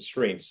dynamic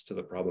constraints to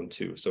the problem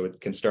too. So it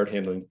can start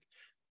handling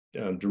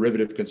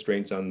derivative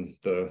constraints on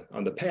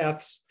the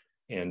paths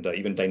and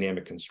even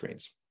dynamic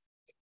constraints.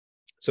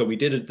 So we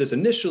did this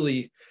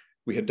initially.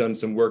 We had done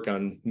some work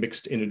on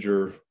mixed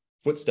integer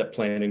footstep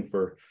planning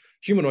for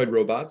humanoid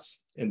robots,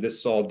 and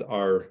this solved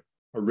our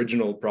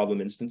original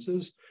problem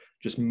instances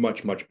just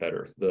much, much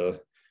better. The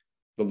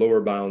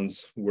lower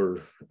bounds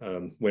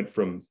went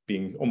from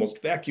being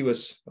almost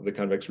vacuous of the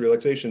convex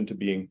relaxation to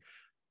being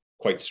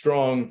quite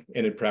strong,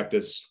 and in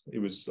practice, it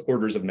was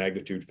orders of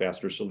magnitude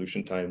faster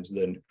solution times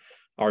than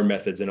our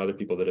methods and other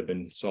people that have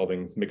been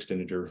solving mixed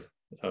integer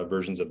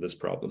versions of this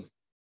problem.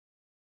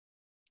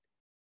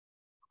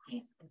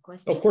 Yes, a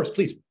question. Of course,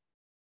 please.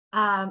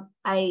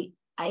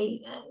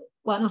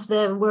 One of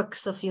the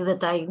works of you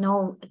that I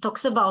know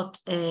talks about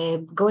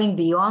going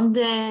beyond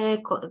the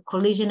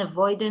collision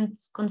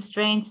avoidance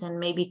constraints and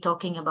maybe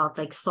talking about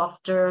like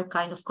softer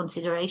kind of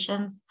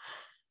considerations.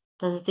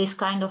 Does this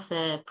kind of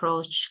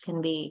approach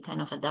can be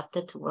kind of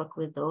adapted to work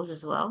with those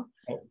as well?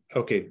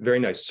 Okay, very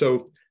nice.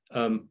 So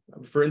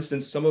for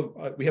instance,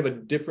 we have a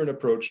different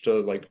approach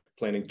to like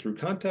planning through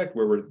contact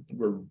where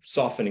we're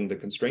softening the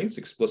constraints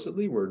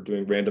explicitly. We're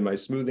doing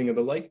randomized smoothing and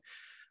the like.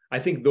 I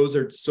think those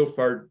are so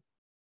far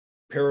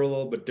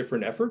parallel but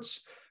different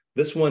efforts.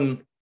 This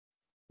one,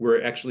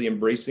 we're actually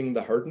embracing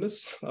the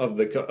hardness of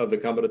the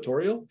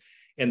combinatorial,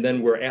 and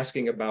then we're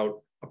asking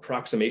about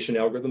approximation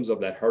algorithms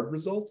of that hard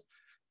result.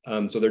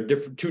 So they're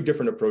two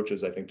different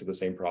approaches, I think, to the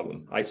same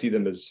problem. I see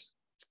them as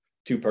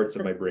two parts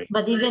of my brain.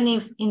 But even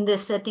if in the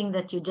setting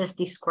that you just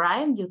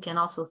described, you can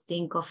also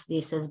think of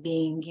this as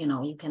being,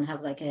 you can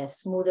have like a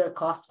smoother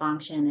cost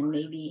function and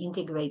maybe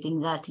integrating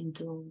that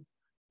into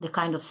the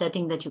kind of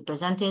setting that you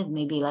presented,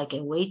 maybe like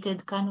a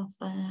weighted kind of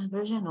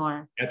version,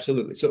 or?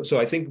 Absolutely. So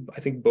I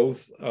think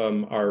both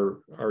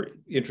are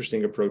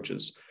interesting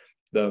approaches.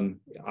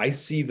 I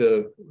see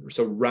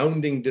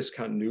rounding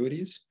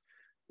discontinuities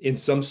in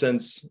some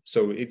sense,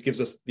 so it gives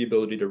us the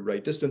ability to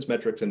write distance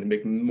metrics and to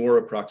make more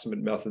approximate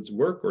methods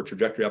work, or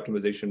trajectory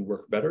optimization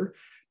work better,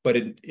 but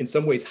it in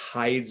some ways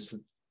hides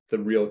the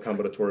real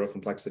combinatorial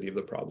complexity of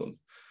the problem.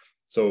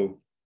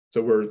 So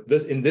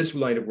in this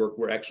line of work,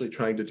 we're actually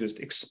trying to just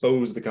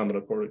expose the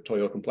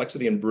combinatorial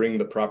complexity and bring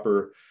the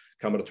proper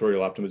combinatorial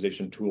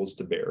optimization tools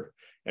to bear.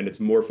 And it's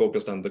more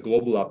focused on the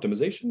global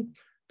optimization.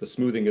 The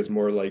smoothing is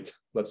more like,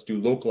 let's do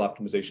local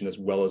optimization as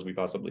well as we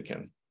possibly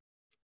can.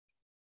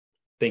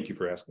 Thank you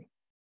for asking.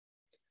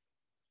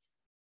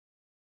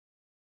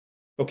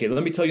 Okay,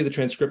 let me tell you the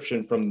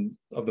transcription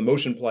of the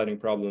motion plotting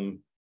problem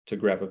to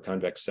graph of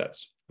convex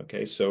sets.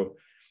 Okay, so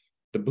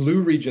the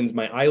blue regions,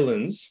 my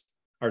islands,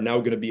 are now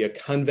going to be a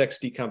convex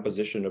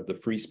decomposition of the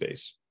free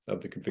space,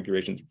 of the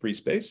configuration's free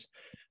space.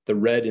 The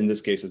red in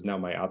this case is now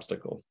my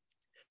obstacle.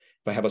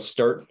 If I have a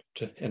start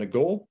and a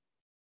goal,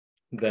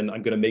 then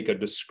I'm going to make a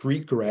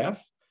discrete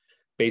graph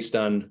based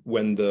on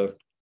when the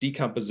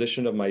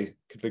decomposition of my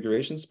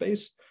configuration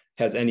space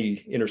has any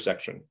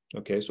intersection.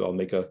 Okay, so I'll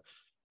make an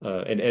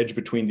edge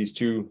between these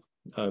two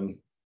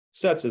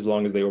sets as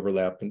long as they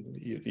overlap, and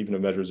even a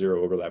measure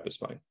zero overlap is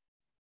fine.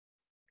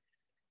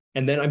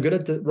 And then I'm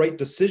going to write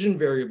decision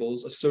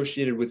variables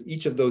associated with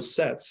each of those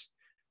sets,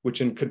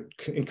 which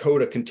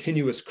encode a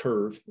continuous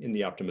curve in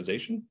the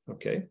optimization.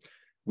 Okay,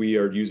 we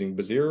are using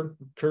Bezier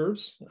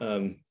curves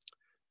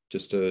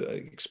just to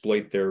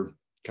exploit their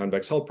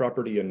convex hull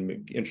property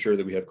and ensure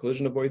that we have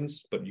collision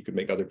avoidance, but you could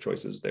make other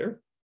choices there.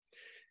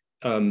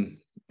 And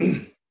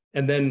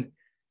then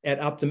at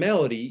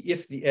optimality,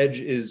 if the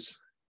edge is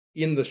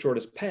in the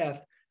shortest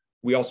path,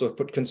 we also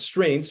put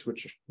constraints,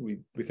 which we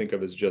think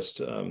of as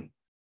just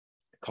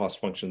cost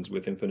functions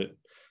with infinite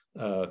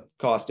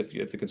cost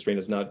if the constraint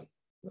is not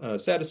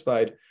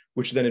satisfied,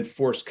 which then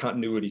enforce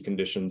continuity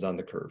conditions on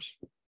the curves.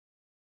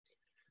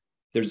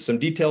 There's some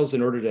details.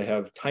 In order to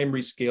have time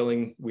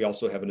rescaling, we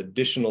also have an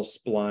additional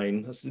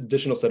spline, an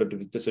additional set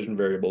of decision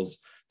variables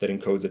that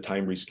encodes a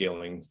time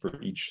rescaling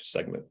for each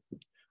segment.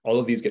 All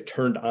of these get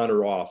turned on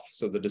or off.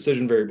 So the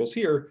decision variables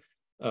here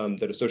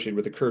that associated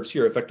with the curves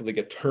here effectively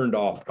get turned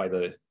off by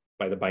the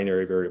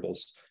binary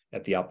variables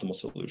at the optimal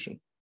solution.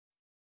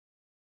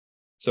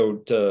 So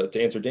to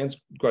answer Dan's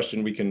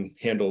question, we can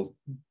handle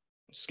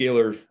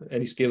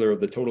any scalar of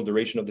the total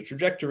duration of the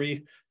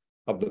trajectory,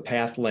 of the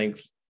path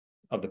length,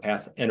 of the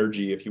path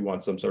energy, if you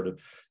want some sort of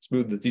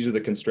smoothness. These are the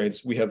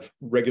constraints. We have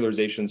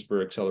regularizations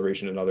for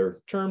acceleration and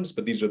other terms,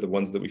 but these are the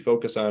ones that we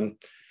focus on,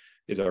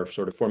 is our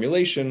sort of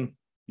formulation.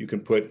 You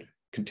can put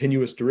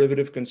continuous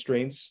derivative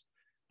constraints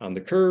on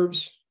the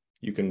curves.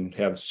 You can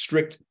have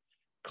strict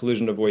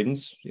collision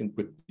avoidance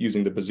with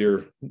using the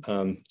Bezier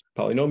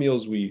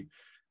polynomials. We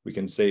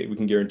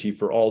can guarantee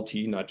for all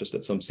t, not just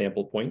at some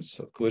sample points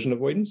of collision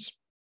avoidance.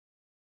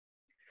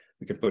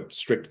 We can put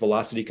strict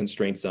velocity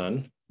constraints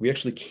on. We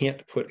actually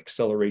can't put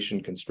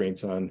acceleration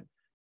constraints on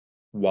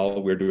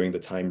while we're doing the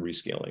time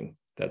rescaling.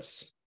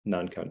 That's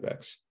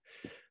non-convex.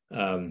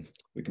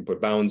 We can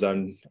put bounds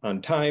on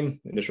time,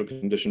 initial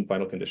condition,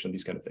 final condition,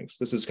 these kind of things.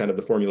 This is kind of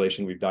the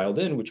formulation we've dialed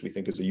in, which we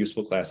think is a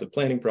useful class of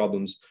planning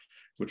problems,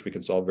 which we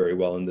can solve very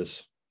well in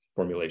this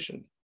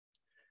formulation.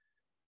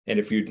 And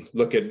if you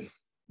look at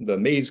the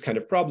maze kind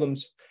of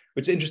problems,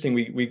 it's interesting,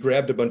 we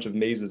grabbed a bunch of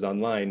mazes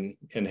online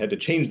and had to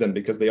change them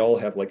because they all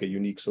have like a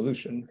unique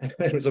solution.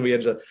 So we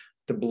had to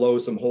blow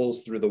some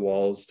holes through the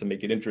walls to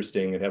make it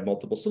interesting and have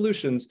multiple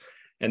solutions.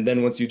 And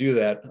then once you do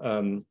that,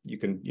 you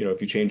can,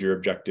 if you change your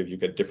objective, you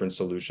get different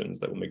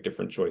solutions that will make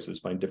different choices,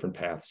 find different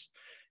paths.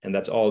 And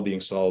that's all being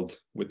solved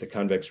with the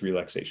convex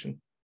relaxation.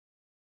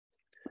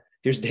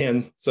 Here's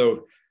Dan.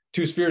 So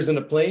 2 spheres in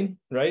a plane,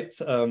 right?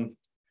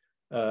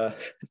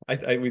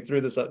 We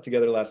threw this up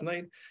together last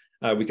night.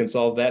 We can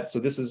solve that. So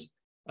this is,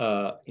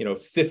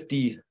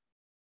 50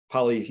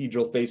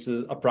 polyhedral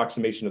faces,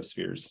 approximation of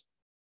spheres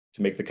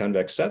to make the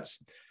convex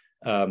sets.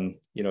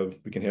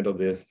 We can handle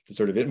the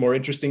sort of more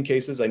interesting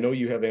cases. I know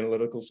you have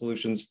analytical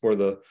solutions for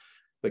the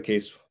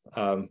case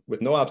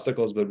with no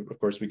obstacles, but of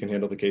course we can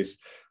handle the case.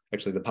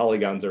 Actually, the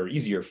polygons are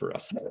easier for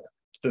us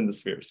than the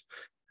spheres.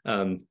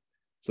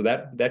 So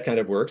that kind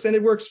of works, and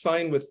it works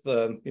fine with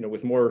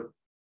with more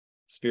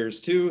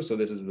spheres too. So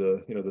this is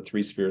the the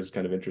 3 spheres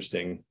kind of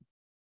interesting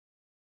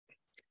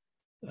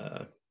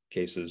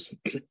cases.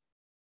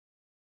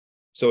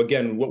 So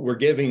again, what we're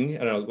giving,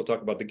 and we'll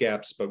talk about the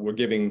gaps, but we're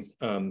giving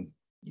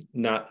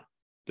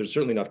they're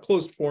certainly not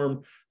closed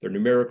form. They're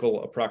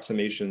numerical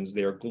approximations.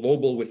 They are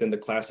global within the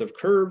class of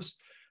curves.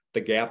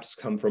 The gaps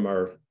come from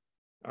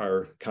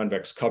our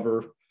convex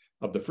cover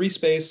of the free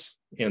space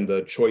and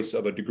the choice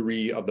of a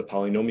degree of the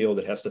polynomial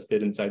that has to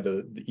fit inside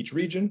each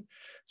region.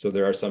 So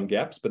there are some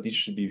gaps, but these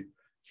should be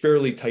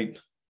fairly tight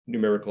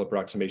numerical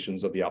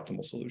approximations of the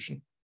optimal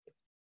solution.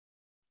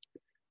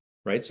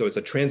 Right, so it's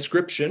a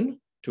transcription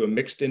to a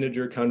mixed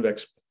integer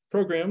convex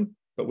program,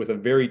 but with a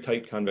very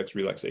tight convex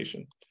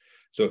relaxation.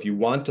 So if you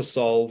want to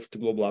solve to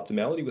global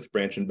optimality with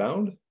branch and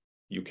bound,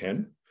 you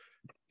can.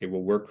 It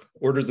will work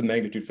orders of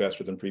magnitude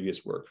faster than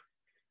previous work.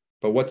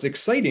 But what's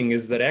exciting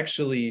is that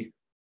actually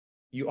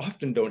you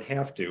often don't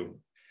have to.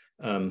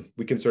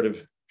 We can sort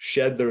of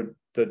shed the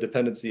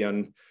dependency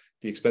on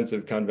the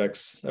expensive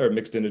convex or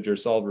mixed integer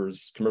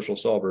solvers, commercial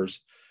solvers,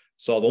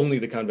 solve only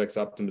the convex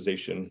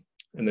optimization,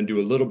 and then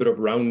do a little bit of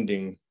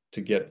rounding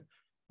to get,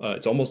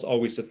 it's almost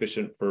always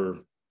sufficient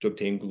to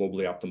obtain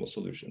globally optimal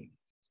solution.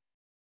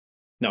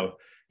 Now,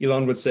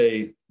 Elon would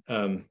say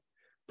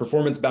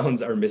performance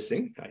bounds are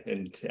missing,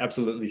 and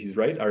absolutely he's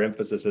right. Our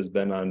emphasis has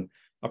been on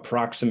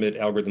approximate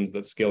algorithms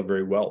that scale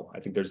very well. I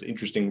think there's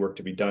interesting work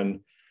to be done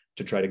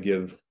to try to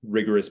give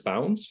rigorous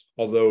bounds,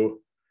 although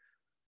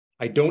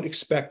I don't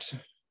expect,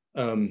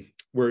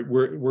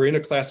 we're in a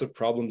class of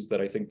problems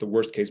that I think the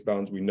worst case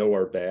bounds we know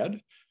are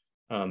bad.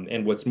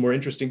 And what's more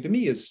interesting to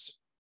me is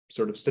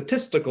sort of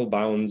statistical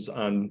bounds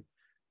on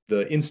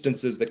the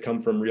instances that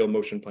come from real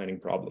motion planning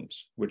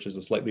problems, which is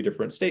a slightly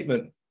different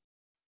statement.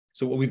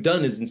 So what we've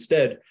done is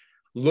instead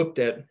looked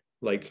at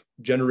like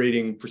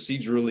generating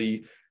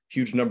procedurally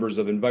huge numbers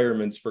of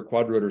environments for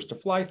quadrotors to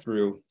fly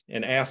through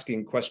and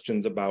asking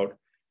questions about,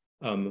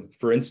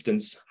 for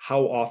instance,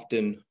 how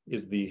often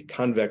is the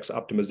convex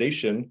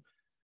optimization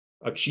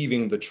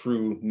achieving the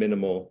true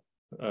minimal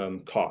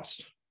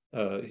cost?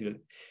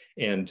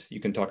 And you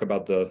can talk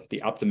about the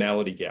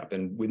optimality gap.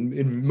 And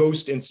in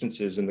most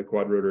instances in the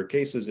quadrotor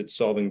cases, it's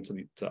solving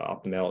to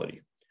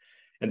optimality.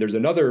 And there's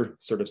another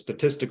sort of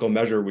statistical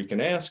measure we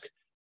can ask,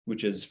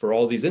 which is for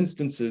all these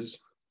instances,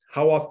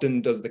 how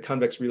often does the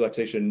convex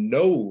relaxation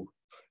know,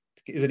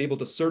 is it able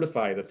to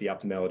certify that the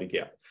optimality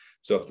gap?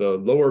 So if the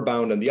lower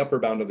bound and the upper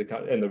bound of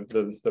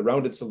the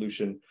rounded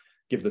solution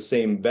give the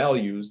same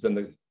values,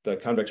 then the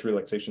convex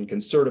relaxation can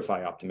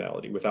certify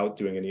optimality without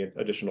doing any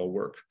additional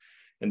work.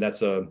 And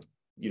that's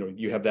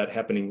you have that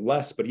happening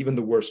less, but even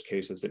the worst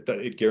cases,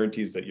 it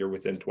guarantees that you're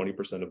within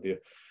 20% of the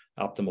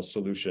optimal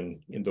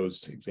solution in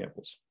those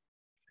examples.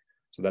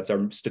 So that's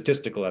our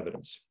statistical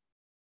evidence.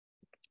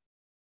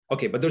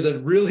 Okay, but there's a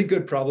really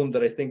good problem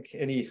that I think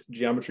any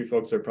geometry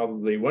folks are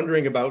probably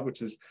wondering about,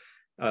 which is,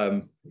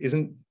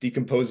 isn't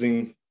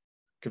decomposing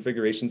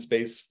configuration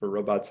space for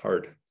robots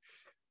hard?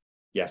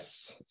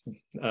 Yes,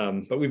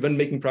 but we've been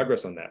making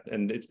progress on that,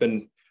 and it's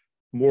been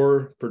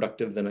more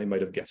productive than I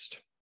might have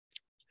guessed.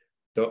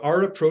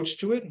 Our approach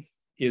to it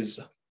is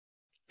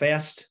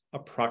fast,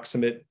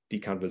 approximate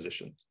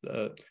decomposition,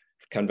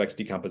 convex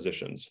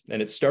decompositions.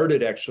 And it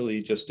started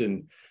actually just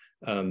in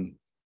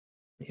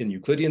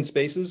Euclidean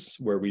spaces,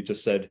 where we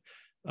just said,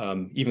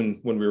 even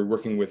when we were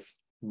working with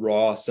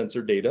raw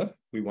sensor data,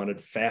 we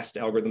wanted fast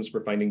algorithms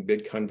for finding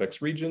big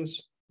convex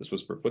regions. This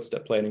was for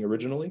footstep planning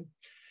originally.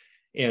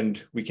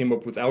 And we came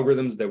up with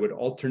algorithms that would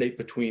alternate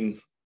between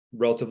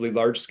relatively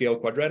large scale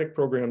quadratic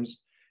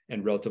programs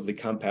and relatively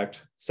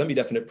compact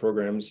semi-definite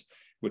programs,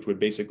 which would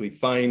basically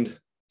find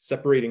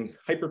separating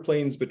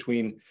hyperplanes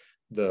between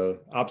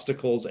the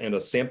obstacles and a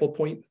sample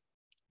point,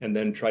 and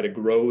then try to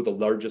grow the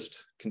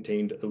largest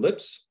contained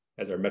ellipse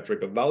as our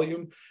metric of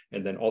volume,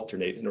 and then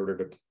alternate in order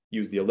to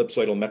use the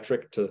ellipsoidal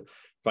metric to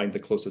find the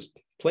closest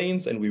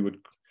planes. And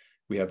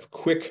we have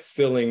quick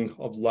filling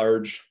of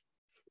large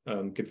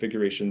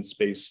configuration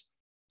space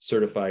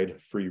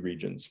certified free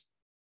regions.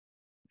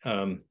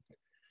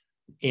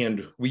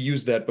 And we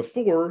used that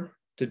before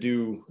to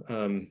do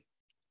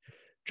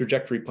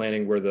trajectory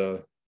planning,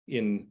 where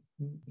in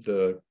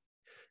the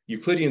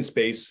Euclidean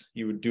space,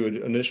 you would do an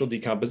initial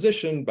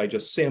decomposition by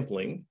just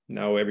sampling.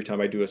 Now, every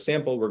time I do a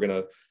sample, we're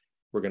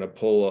gonna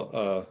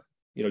pull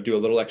do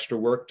a little extra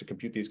work to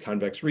compute these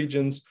convex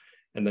regions,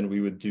 and then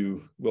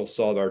we'll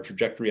solve our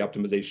trajectory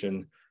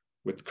optimization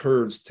with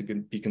curves to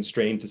be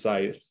constrained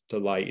to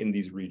lie in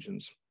these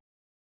regions.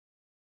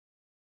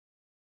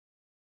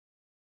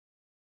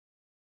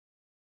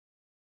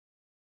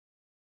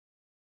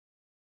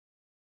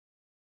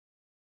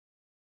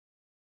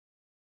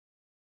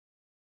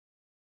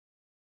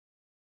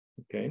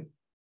 Okay.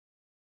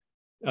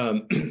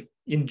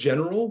 In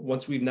general,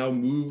 once we've now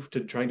moved to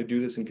trying to do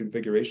this in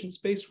configuration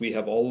space, we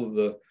have all of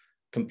the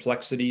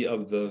complexity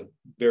of the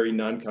very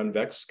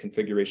non-convex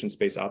configuration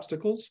space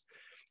obstacles.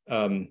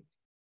 And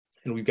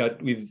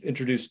we've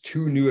introduced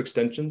 2 new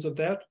extensions of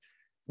that.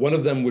 One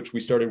of them, which we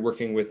started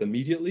working with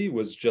immediately,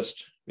 was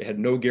just, it had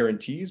no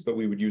guarantees, but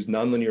we would use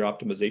nonlinear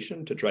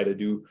optimization to try to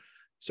do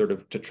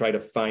try to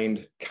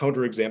find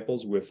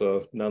counterexamples with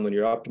a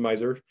nonlinear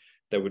optimizer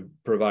that would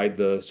provide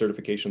the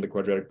certification the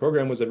quadratic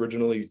program was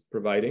originally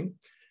providing.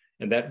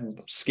 And that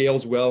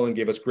scales well and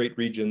gave us great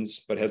regions,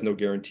 but has no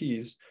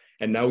guarantees.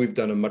 And now we've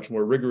done a much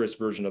more rigorous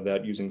version of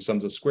that using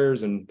sums of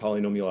squares and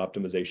polynomial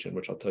optimization,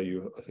 which I'll tell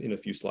you in a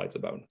few slides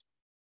about.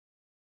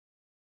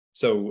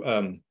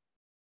 So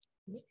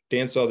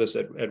Dan saw this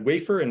at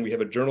Wafer, and we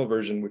have a journal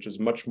version, which is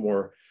much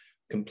more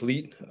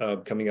complete,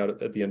 coming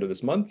out at the end of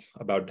this month,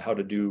 about how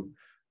to do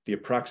the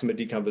approximate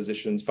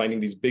decompositions, finding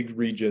these big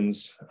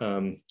regions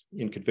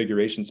in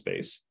configuration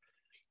space.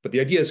 But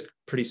the idea is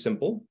pretty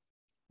simple.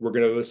 We're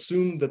going to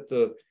assume that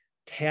the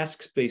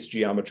task space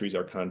geometries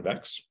are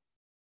convex,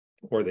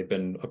 or they've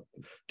been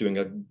doing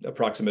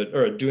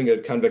doing a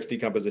convex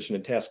decomposition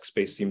in task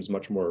space seems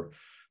much more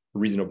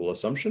reasonable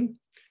assumption.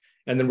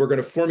 And then we're going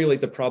to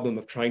formulate the problem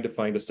of trying to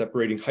find a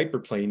separating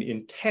hyperplane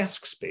in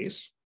task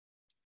space,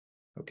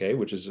 okay,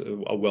 which is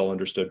a well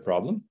understood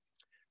problem.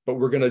 But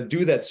we're going to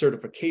do that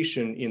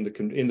certification in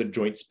the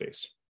joint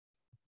space.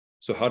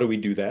 So how do we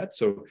do that?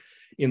 So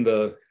in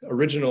the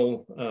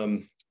original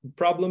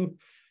problem,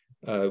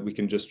 we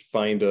can just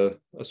find a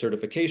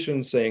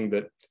certification saying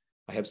that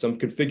I have some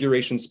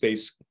configuration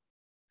space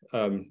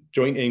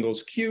joint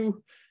angles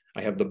Q.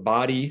 I have the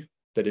body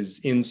that is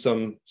in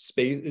some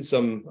space,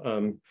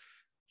 some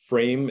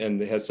frame, and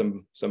it has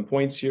some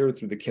points here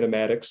through the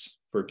kinematics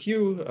for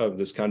Q of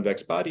this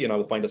convex body, and I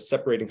will find a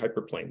separating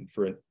hyperplane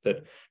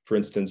that, for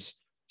instance,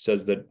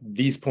 says that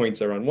these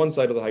points are on one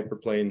side of the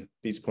hyperplane,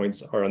 these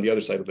points are on the other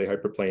side of the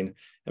hyperplane,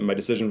 and my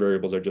decision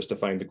variables are just to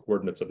find the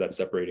coordinates of that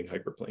separating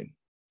hyperplane.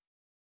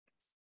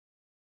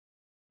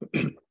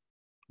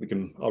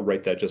 I'll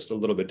write that just a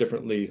little bit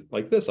differently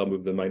like this. I'll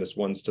move the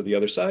 -1s to the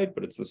other side,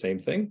 but it's the same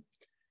thing.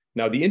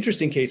 Now, the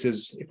interesting case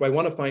is if I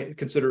want to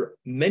consider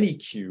many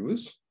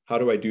Qs, how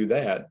do I do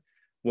that?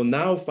 Well,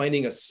 now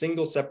finding a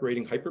single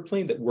separating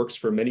hyperplane that works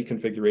for many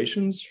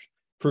configurations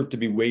proved to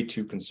be way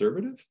too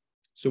conservative.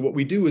 So what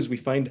we do is we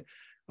find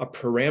a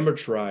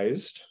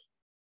parameterized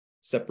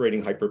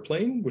separating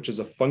hyperplane, which is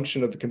a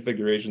function of the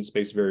configuration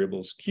space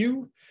variables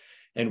Q,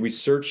 and we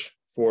search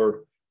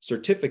for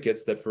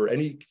certificates that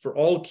for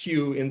all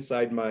Q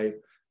inside my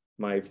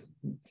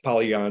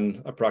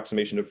polygon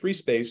approximation of free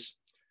space,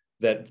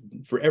 that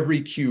for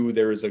every Q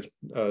there is a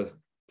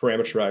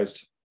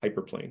parameterized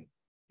hyperplane.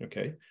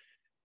 Okay.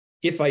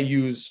 If I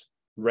use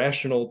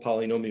rational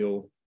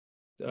polynomial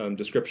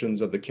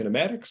descriptions of the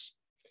kinematics,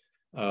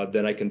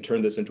 then I can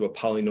turn this into a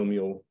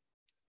polynomial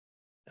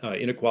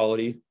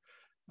inequality.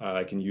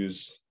 I can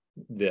use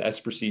the S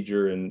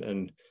procedure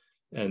and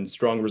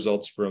strong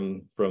results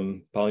from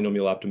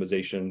polynomial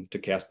optimization to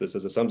cast this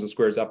as a sums of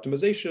squares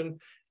optimization,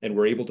 and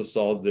we're able to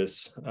solve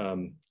this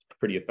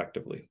pretty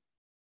effectively.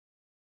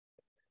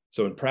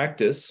 So in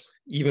practice,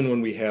 even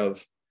when we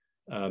have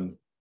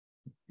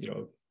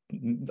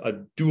a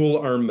dual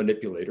arm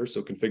manipulator,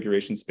 so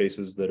configuration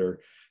spaces that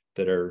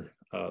are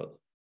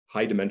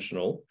high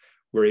dimensional,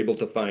 we're able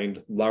to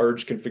find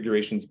large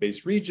configuration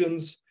space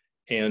regions.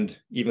 And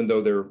even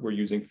though we're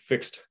using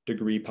fixed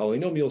degree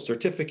polynomial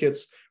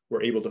certificates,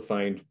 we're able to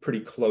find pretty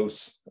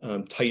close,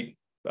 tight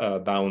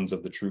bounds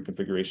of the true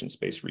configuration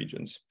space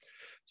regions.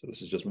 So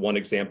this is just one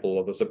example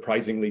of a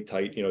surprisingly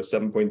tight,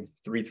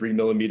 7.33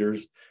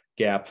 millimeters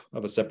gap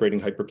of a separating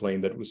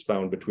hyperplane that was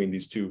found between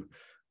these two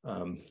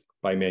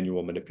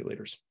bimanual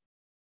manipulators.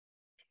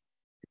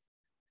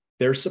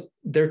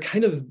 They're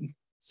kind of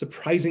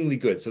surprisingly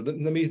good. So let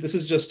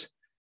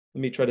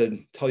me try to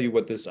tell you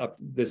what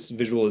this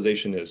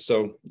visualization is.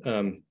 So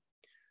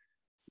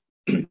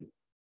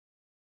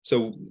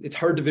so it's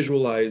hard to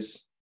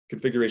visualize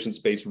configuration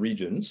space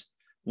regions.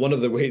 One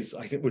of the ways,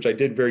 which I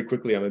did very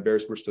quickly, I'm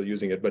embarrassed we're still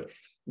using it, but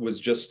was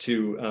just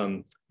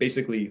to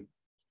basically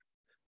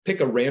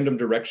pick a random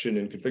direction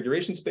in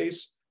configuration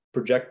space,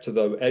 project to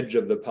the edge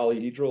of the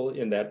polyhedral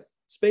in that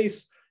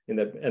space, and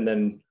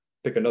then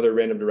pick another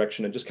random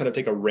direction and just kind of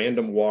take a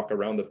random walk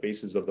around the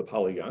faces of the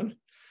polygon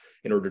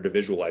in order to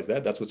visualize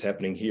that. That's what's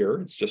happening here.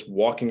 It's just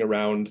walking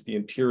around the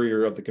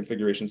interior of the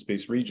configuration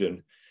space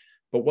region.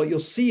 But what you'll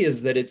see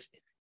is that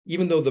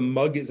even though the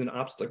mug is an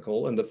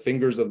obstacle and the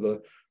fingers of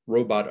the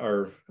robot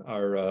are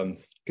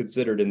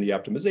considered in the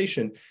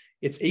optimization,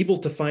 it's able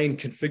to find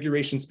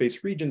configuration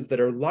space regions that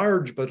are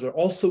large, but that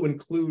also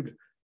include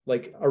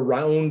like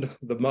around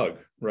the mug,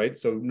 right?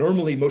 So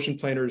normally motion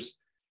planners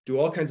do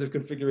all kinds of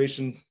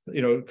configuration,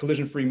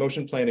 collision-free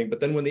motion planning, but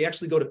then when they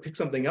actually go to pick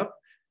something up,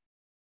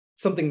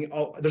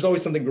 there's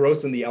always something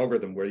gross in the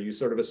algorithm where you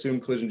sort of assume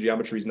collision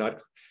geometry is not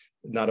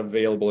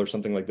available or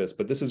something like this,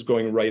 but this is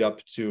going right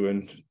up to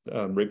and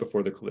right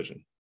before the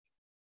collision.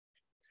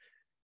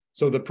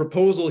 So the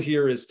proposal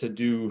here is to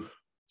do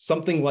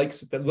something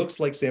that looks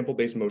like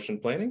sample-based motion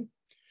planning,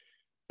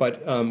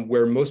 but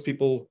where most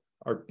people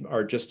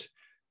are just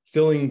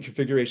filling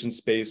configuration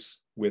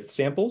space with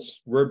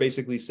samples. We're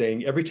basically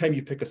saying every time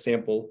you pick a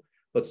sample,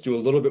 let's do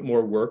a little bit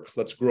more work.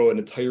 Let's grow an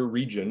entire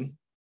region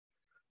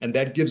And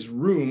that gives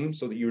room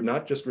so that you're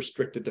not just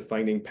restricted to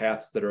finding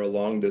paths that are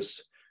along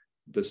this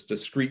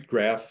discrete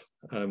graph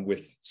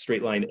with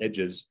straight line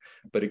edges,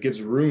 but it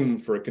gives room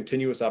for a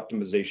continuous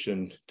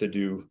optimization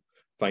to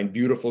find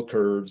beautiful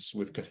curves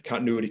with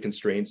continuity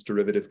constraints,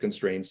 derivative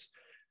constraints,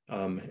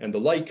 and the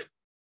like.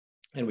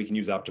 And we can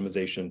use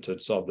optimization to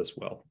solve this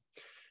well.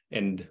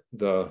 And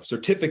the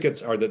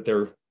certificates are that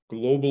they're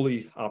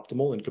globally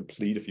optimal and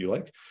complete, if you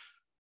like,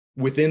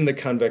 within the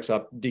convex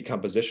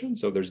decomposition.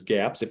 So there's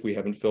gaps if we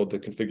haven't filled the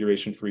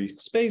configuration-free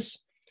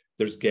space.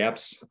 There's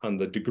gaps on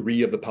the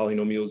degree of the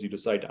polynomials you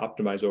decide to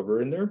optimize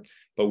over in there.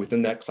 But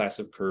within that class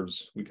of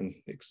curves, we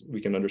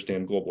can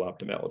understand global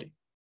optimality.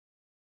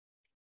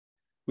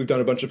 We've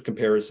done a bunch of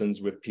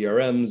comparisons with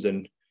PRMs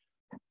and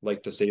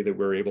like to say that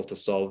we're able to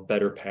solve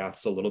better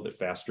paths a little bit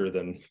faster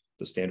than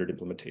the standard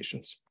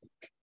implementations.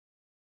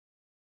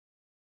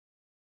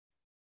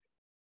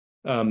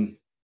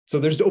 So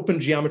there's open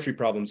geometry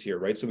problems here,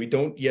 right? So we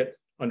don't yet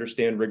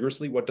understand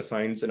rigorously what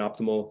defines an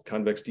optimal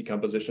convex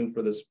decomposition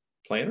for this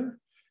planner.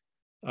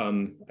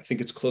 I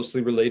think it's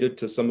closely related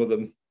to some of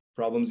the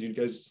problems you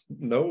guys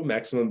know,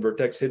 maximum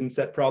vertex hidden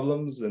set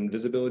problems and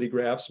visibility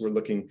graphs. We're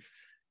looking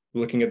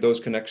at those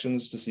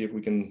connections to see if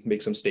we can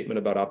make some statement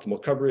about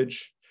optimal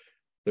coverage.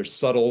 There's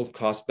subtle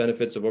cost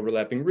benefits of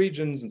overlapping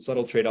regions and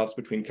subtle trade-offs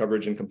between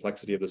coverage and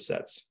complexity of the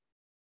sets.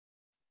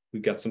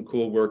 We've got some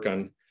cool work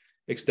on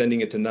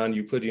extending it to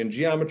non-Euclidean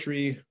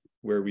geometry,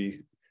 where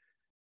we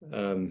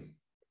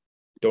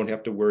don't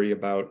have to worry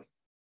about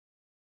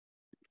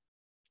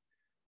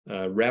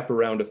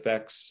wraparound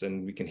effects,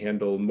 and we can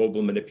handle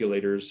mobile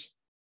manipulators.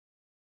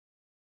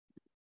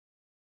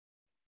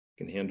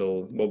 Can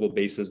handle mobile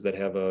bases that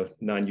have a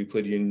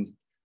non-Euclidean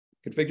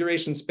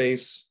configuration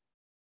space.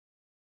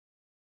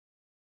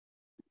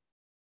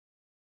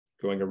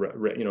 Don't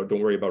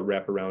worry about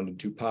wraparound and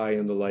 2π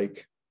and the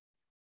like.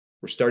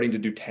 We're starting to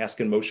do task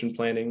and motion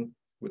planning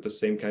with the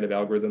same kind of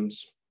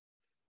algorithms.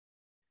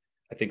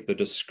 I think the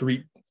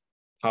discrete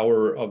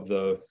power of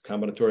the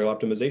combinatorial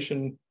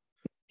optimization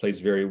plays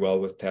very well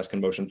with task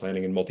and motion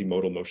planning and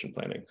multimodal motion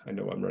planning. I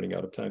know I'm running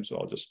out of time, so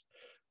I'll just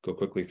go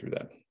quickly through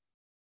that.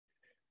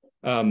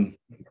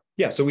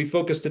 So we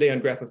focus today on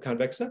graph of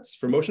convex sets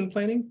for motion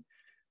planning.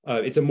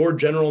 It's a more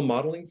general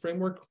modeling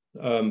framework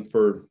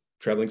for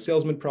traveling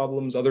salesman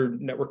problems, other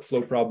network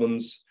flow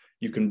problems.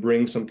 You can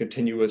bring some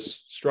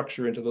continuous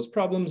structure into those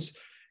problems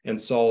and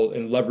solve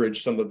and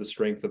leverage some of the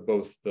strength of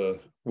both the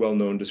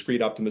well-known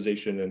discrete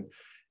optimization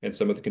and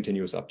some of the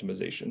continuous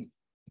optimization.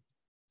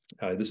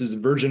 This is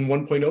version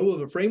 1.0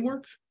 of a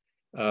framework.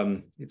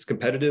 It's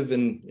competitive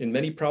in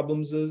many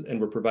problems, and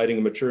we're providing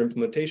a mature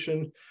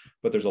implementation,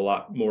 but there's a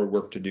lot more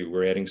work to do.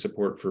 We're adding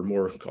support for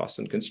more costs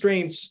and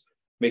constraints,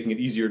 making it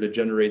easier to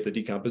generate the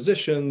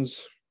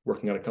decompositions,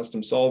 working on a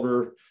custom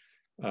solver,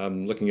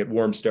 looking at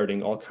warm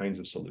starting all kinds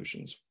of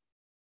solutions.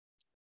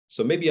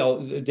 So maybe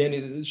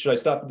Danny, should I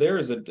stop there?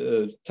 Is it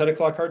 10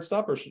 o'clock hard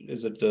stop, or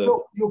is it?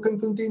 No, you can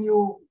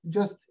continue,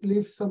 just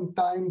leave some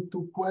time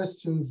to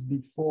questions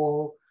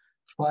before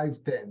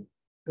 5:10.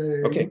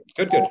 Okay,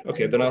 good.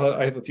 Okay, then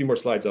I have a few more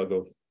slides. I'll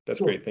go. That's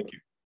sure. Great, thank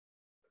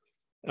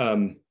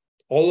you.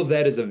 All of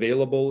that is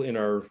available in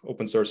our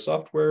open source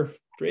software,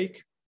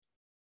 Drake,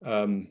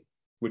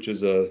 which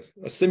is a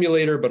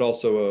simulator, but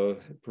also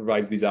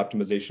provides these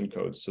optimization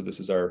codes. So this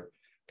is our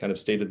kind of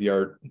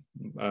state-of-the-art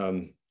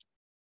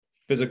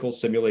physical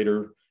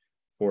simulator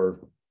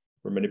for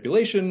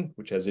manipulation,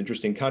 which has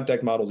interesting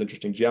contact models,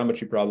 interesting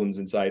geometry problems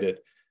inside it,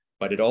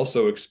 but it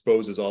also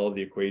exposes all of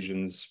the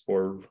equations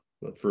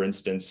for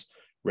instance,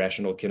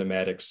 rational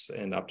kinematics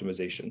and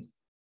optimization.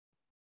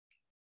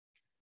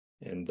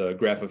 And the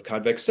graph of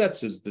convex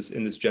sets is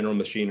in this general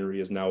machinery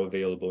is now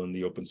available in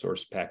the open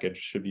source package,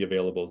 should be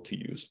available to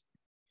use.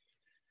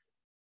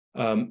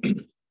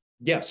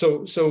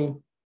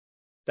 So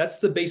that's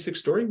the basic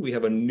story. We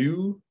have a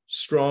new,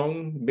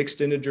 strong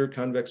mixed integer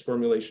convex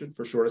formulation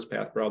for shortest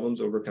path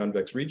problems over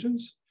convex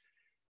regions.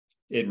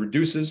 It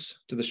reduces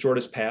to the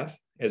shortest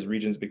path as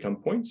regions become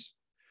points.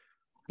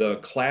 The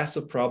class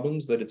of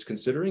problems that it's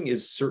considering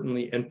is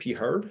certainly NP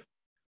hard,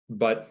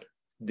 but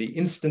the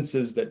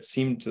instances that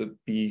seem to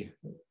be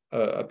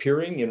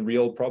appearing in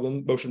real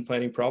motion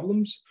planning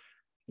problems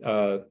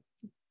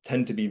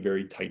tend to be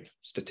very tight.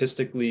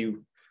 Statistically,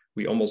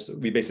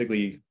 we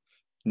basically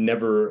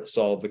never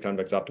solve the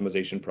convex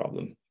optimization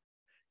problem.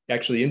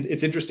 Actually,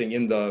 it's interesting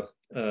in the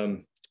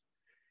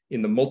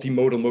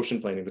multimodal motion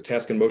planning, the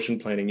task and motion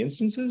planning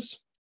instances,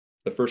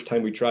 the first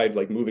time we tried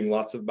like moving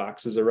lots of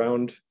boxes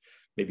around,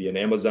 maybe an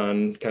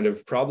Amazon kind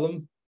of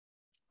problem,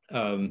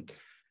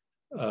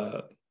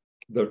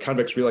 the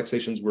convex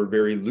relaxations were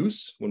very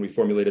loose when we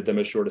formulated them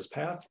as shortest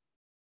path,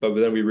 but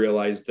then we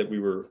realized that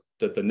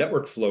the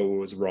network flow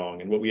was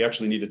wrong, and what we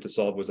actually needed to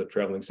solve was a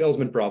traveling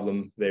salesman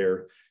problem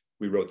there.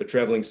 We wrote the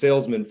traveling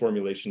salesman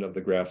formulation of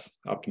the graph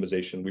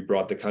optimization. We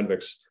brought the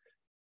convex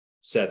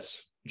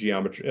sets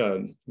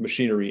geometry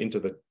machinery into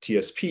the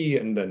TSP,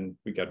 and then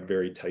we got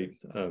very tight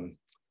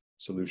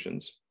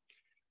solutions.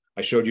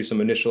 I showed you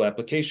some initial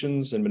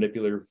applications and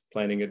manipulator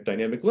planning at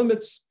dynamic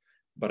limits.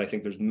 but I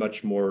think there's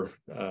much more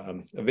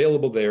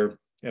available there.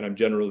 And I'm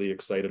generally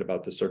excited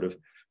about this sort of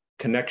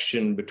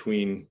connection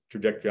between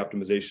trajectory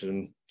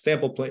optimization,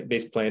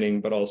 sample-based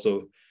planning, but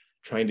also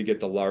trying to get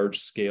the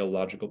large-scale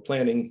logical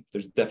planning.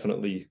 There's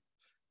definitely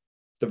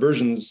the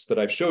versions that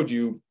I've showed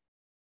you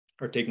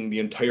are taking the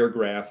entire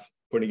graph,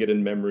 putting it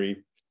in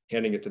memory,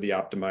 handing it to the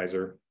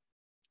optimizer.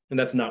 And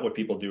that's not what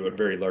people do at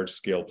very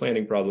large-scale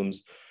planning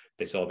problems.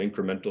 They solve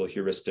incremental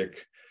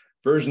heuristic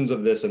versions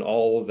of this, and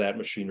all of that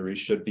machinery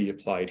should be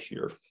applied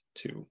here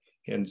too.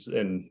 And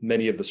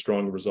many of the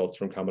strong results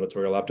from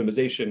combinatorial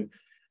optimization,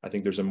 I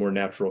think there's a more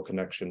natural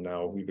connection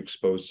now. We've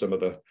exposed some of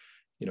the,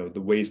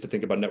 the ways to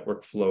think about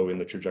network flow in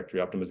the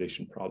trajectory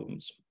optimization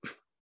problems.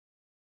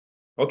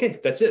 Okay,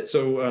 that's it.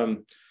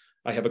 So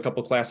I have a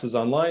couple classes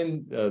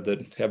online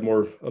that have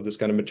more of this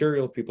kind of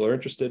material if people are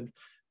interested,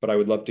 but I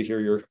would love to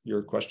hear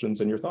your questions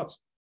and your thoughts.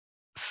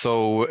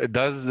 So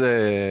does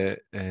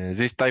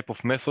this type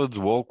of methods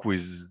work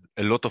with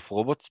a lot of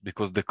robots,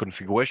 because the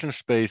configuration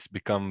space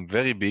become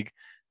very big,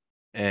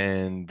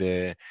 and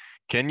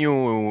can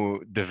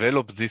you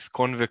develop these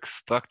convex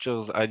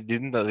structures? I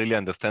didn't really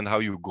understand how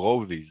you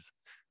grow these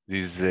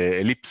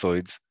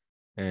ellipsoids.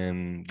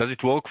 Does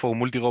it work for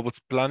multi-robots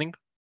planning?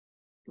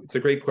 It's a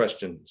great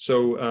question.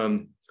 So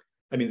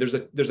I mean,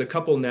 there's a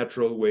couple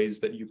natural ways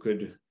that you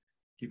could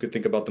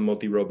think about the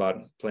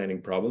multi-robot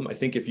planning problem. I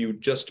think if you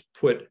just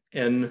put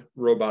n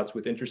robots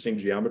with interesting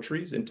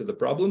geometries into the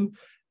problem,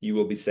 you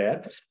will be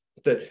sad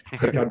that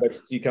the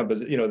convex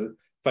decomposition,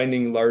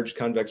 finding large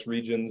convex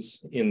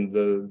regions in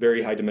the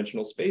very high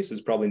dimensional space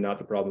is probably not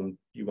the problem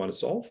you want to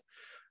solve.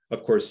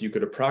 Of course, you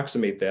could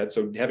approximate that.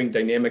 So having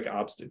dynamic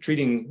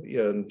treating,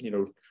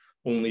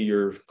 only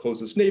your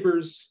closest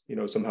neighbors,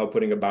 somehow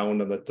putting a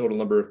bound on the total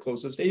number of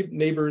closest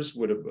neighbors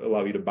would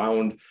allow you to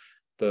bound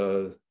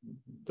the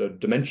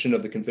dimension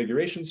of the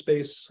configuration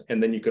space.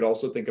 And then you could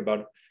also think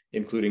about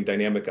including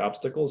dynamic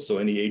obstacles. So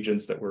any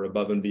agents that were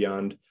above and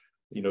beyond,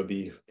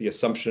 the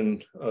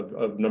assumption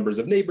of numbers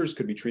of neighbors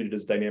could be treated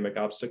as dynamic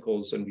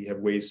obstacles. And we have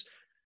ways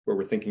where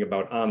we're thinking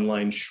about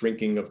online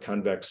shrinking of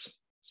convex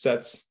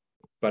sets.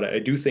 But I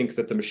do think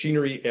that the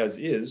machinery as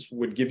is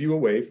would give you a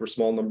way for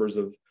small numbers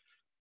of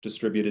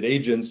distributed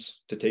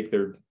agents to take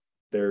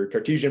their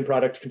Cartesian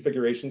product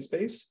configuration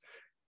space,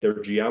 their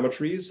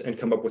geometries, and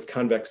come up with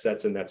convex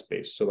sets in that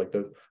space. So like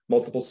the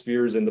multiple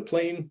spheres in the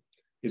plane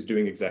is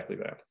doing exactly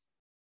that.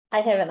 I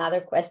have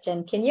another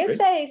question. Can you Great.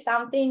 say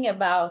something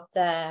about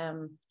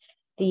the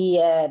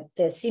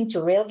sim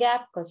to real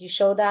gap? Because you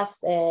showed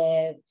us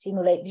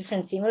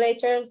different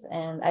simulators,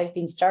 and I've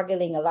been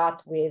struggling a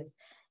lot with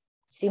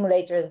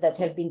simulators that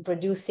have been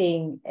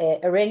producing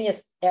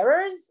erroneous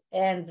errors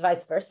and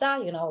vice versa.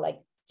 Like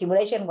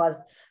simulation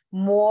was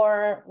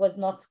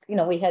not,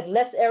 we had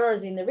less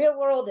errors in the real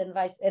world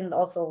and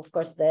also of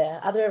course the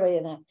other way.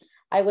 And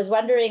I was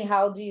wondering,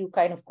 how do you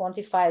kind of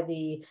quantify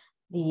the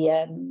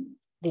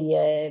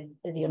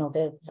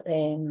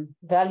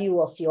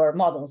value of your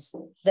models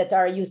that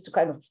are used to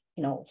kind of,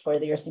 for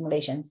your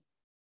simulations?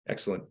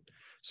 Excellent.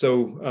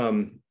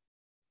 So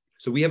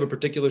we have a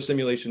particular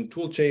simulation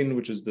tool chain,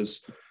 which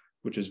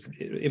is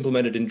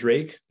implemented in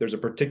Drake. There's a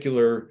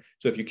particular,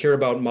 so if you care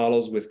about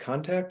models with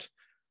contact,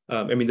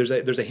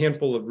 there's a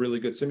handful of really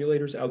good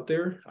simulators out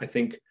there. I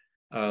think,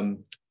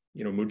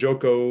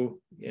 Mujoko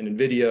and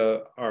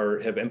NVIDIA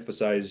have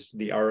emphasized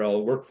the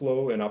RL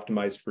workflow and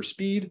optimized for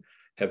speed,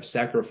 have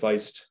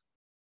sacrificed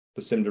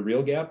the sim to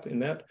real gap in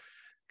that.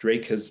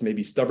 Drake has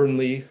maybe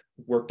stubbornly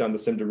worked on the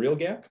sim to real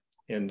gap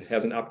and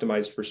hasn't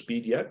optimized for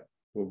speed yet.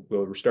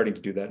 We're starting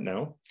to do that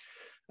now.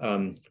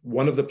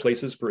 One of the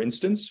places, for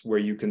instance, where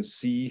you can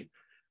see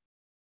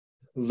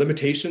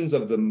limitations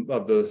of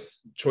the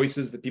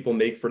choices that people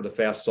make for the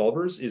fast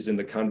solvers is in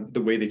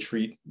the way they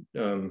treat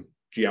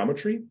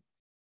geometry.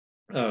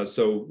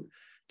 So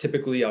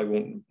typically, I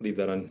won't leave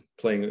that on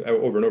playing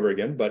over and over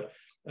again, but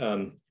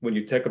when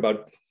you talk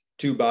about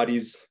two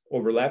bodies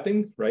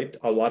overlapping, right?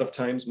 A lot of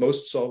times,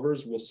 most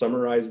solvers will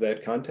summarize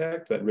that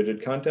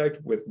rigid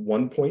contact with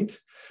one point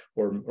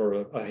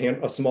or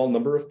a small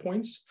number of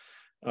points,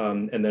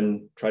 and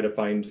then try to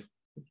find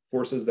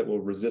forces that will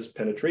resist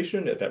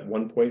penetration at that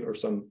one point or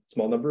some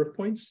small number of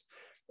points.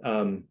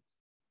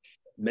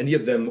 Many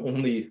of them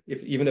only,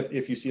 even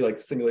if you see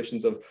like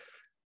simulations of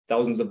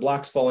thousands of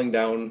blocks falling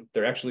down,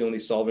 they're actually only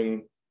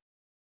solving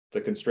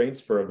the constraints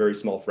for a very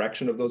small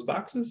fraction of those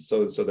boxes.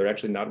 So they're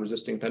actually not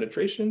resisting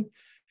penetration.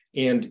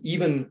 And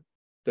even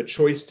the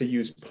choice to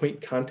use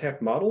point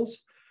contact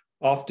models,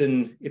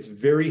 often it's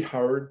very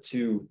hard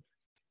to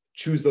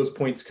choose those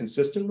points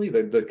consistently.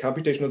 The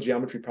computational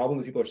geometry problem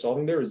that people are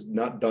solving there is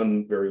not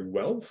done very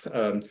well.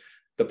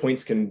 The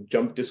points can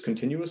jump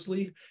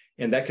discontinuously,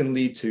 and that can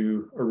lead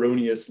to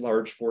erroneous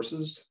large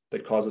forces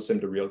that cause a sim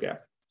to real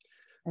gap.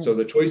 So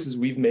the choices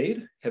we've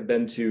made have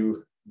been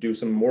to do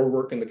some more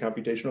work in the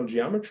computational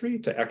geometry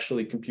to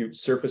actually compute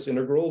surface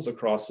integrals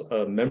across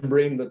a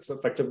membrane that's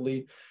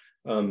effectively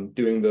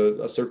doing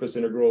a surface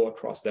integral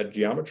across that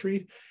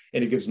geometry.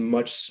 And it gives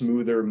much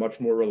smoother, much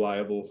more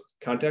reliable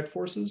contact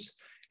forces,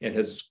 and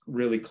has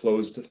really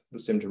closed the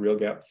sim to real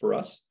gap for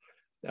us.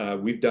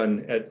 We've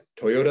done at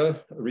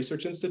Toyota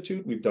Research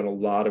Institute, we've done a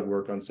lot of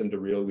work on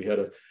sim-to-real. We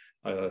had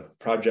a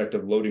project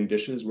of loading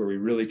dishes where we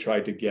really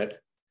tried to get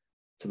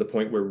to the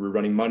point where we're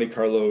running Monte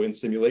Carlo in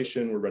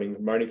simulation, we're running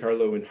Monte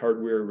Carlo in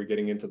hardware, we're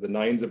getting into the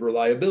nines of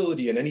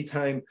reliability, and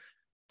anytime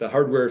the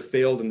hardware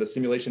failed and the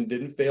simulation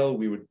didn't fail,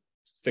 we would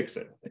fix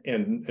it.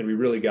 And we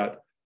really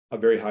got a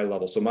very high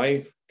level. So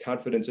my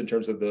confidence in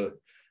terms of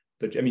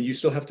I mean, you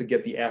still have to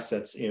get the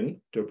assets in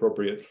to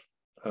appropriate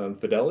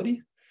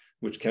fidelity,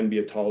 which can be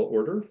a tall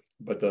order,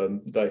 but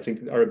I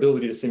think our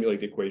ability to simulate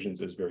the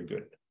equations is very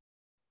good.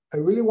 I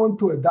really want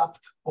to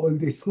adapt all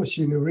this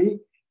machinery.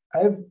 I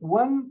have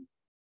one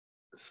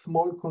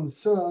small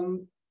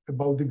concern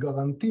about the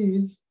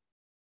guarantees.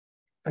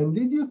 And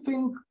did you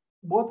think,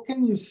 what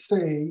can you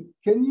say?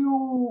 Can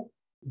you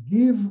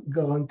give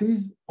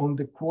guarantees on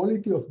the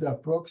quality of the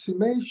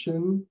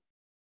approximation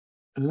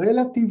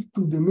relative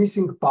to the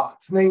missing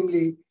parts?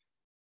 Namely,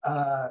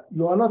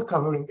 you are not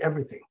covering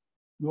everything.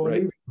 You are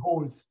leaving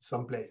holes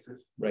some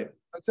places. Right.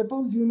 But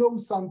suppose you know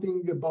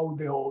something about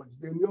the holes,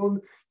 then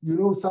you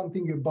know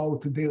something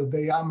about their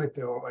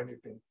diameter or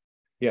anything.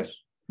 Yes.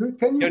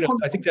 Can you? Yeah, no,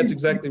 I think that's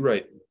exactly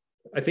right.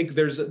 I think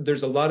there's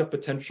a lot of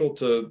potential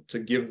to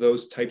give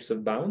those types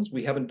of bounds.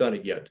 We haven't done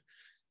it yet,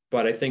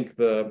 but I think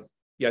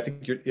I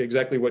think you're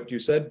exactly what you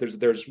said.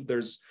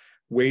 There's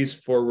ways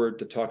forward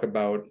to talk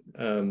about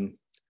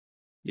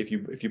if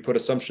you put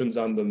assumptions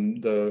on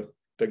the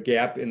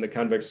gap in the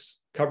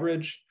convex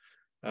coverage.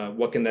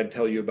 What can that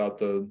tell you about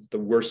the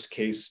worst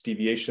case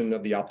deviation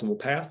of the optimal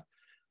path?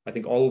 I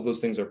think all of those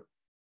things are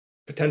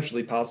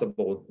potentially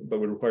possible, but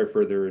would require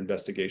further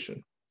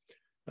investigation.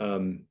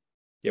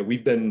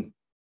 We've been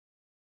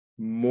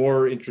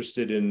more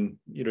interested in,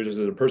 just as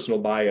a personal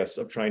bias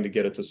of trying to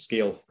get it to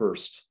scale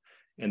first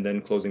and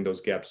then closing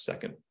those gaps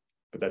second,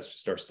 but that's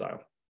just our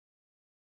style.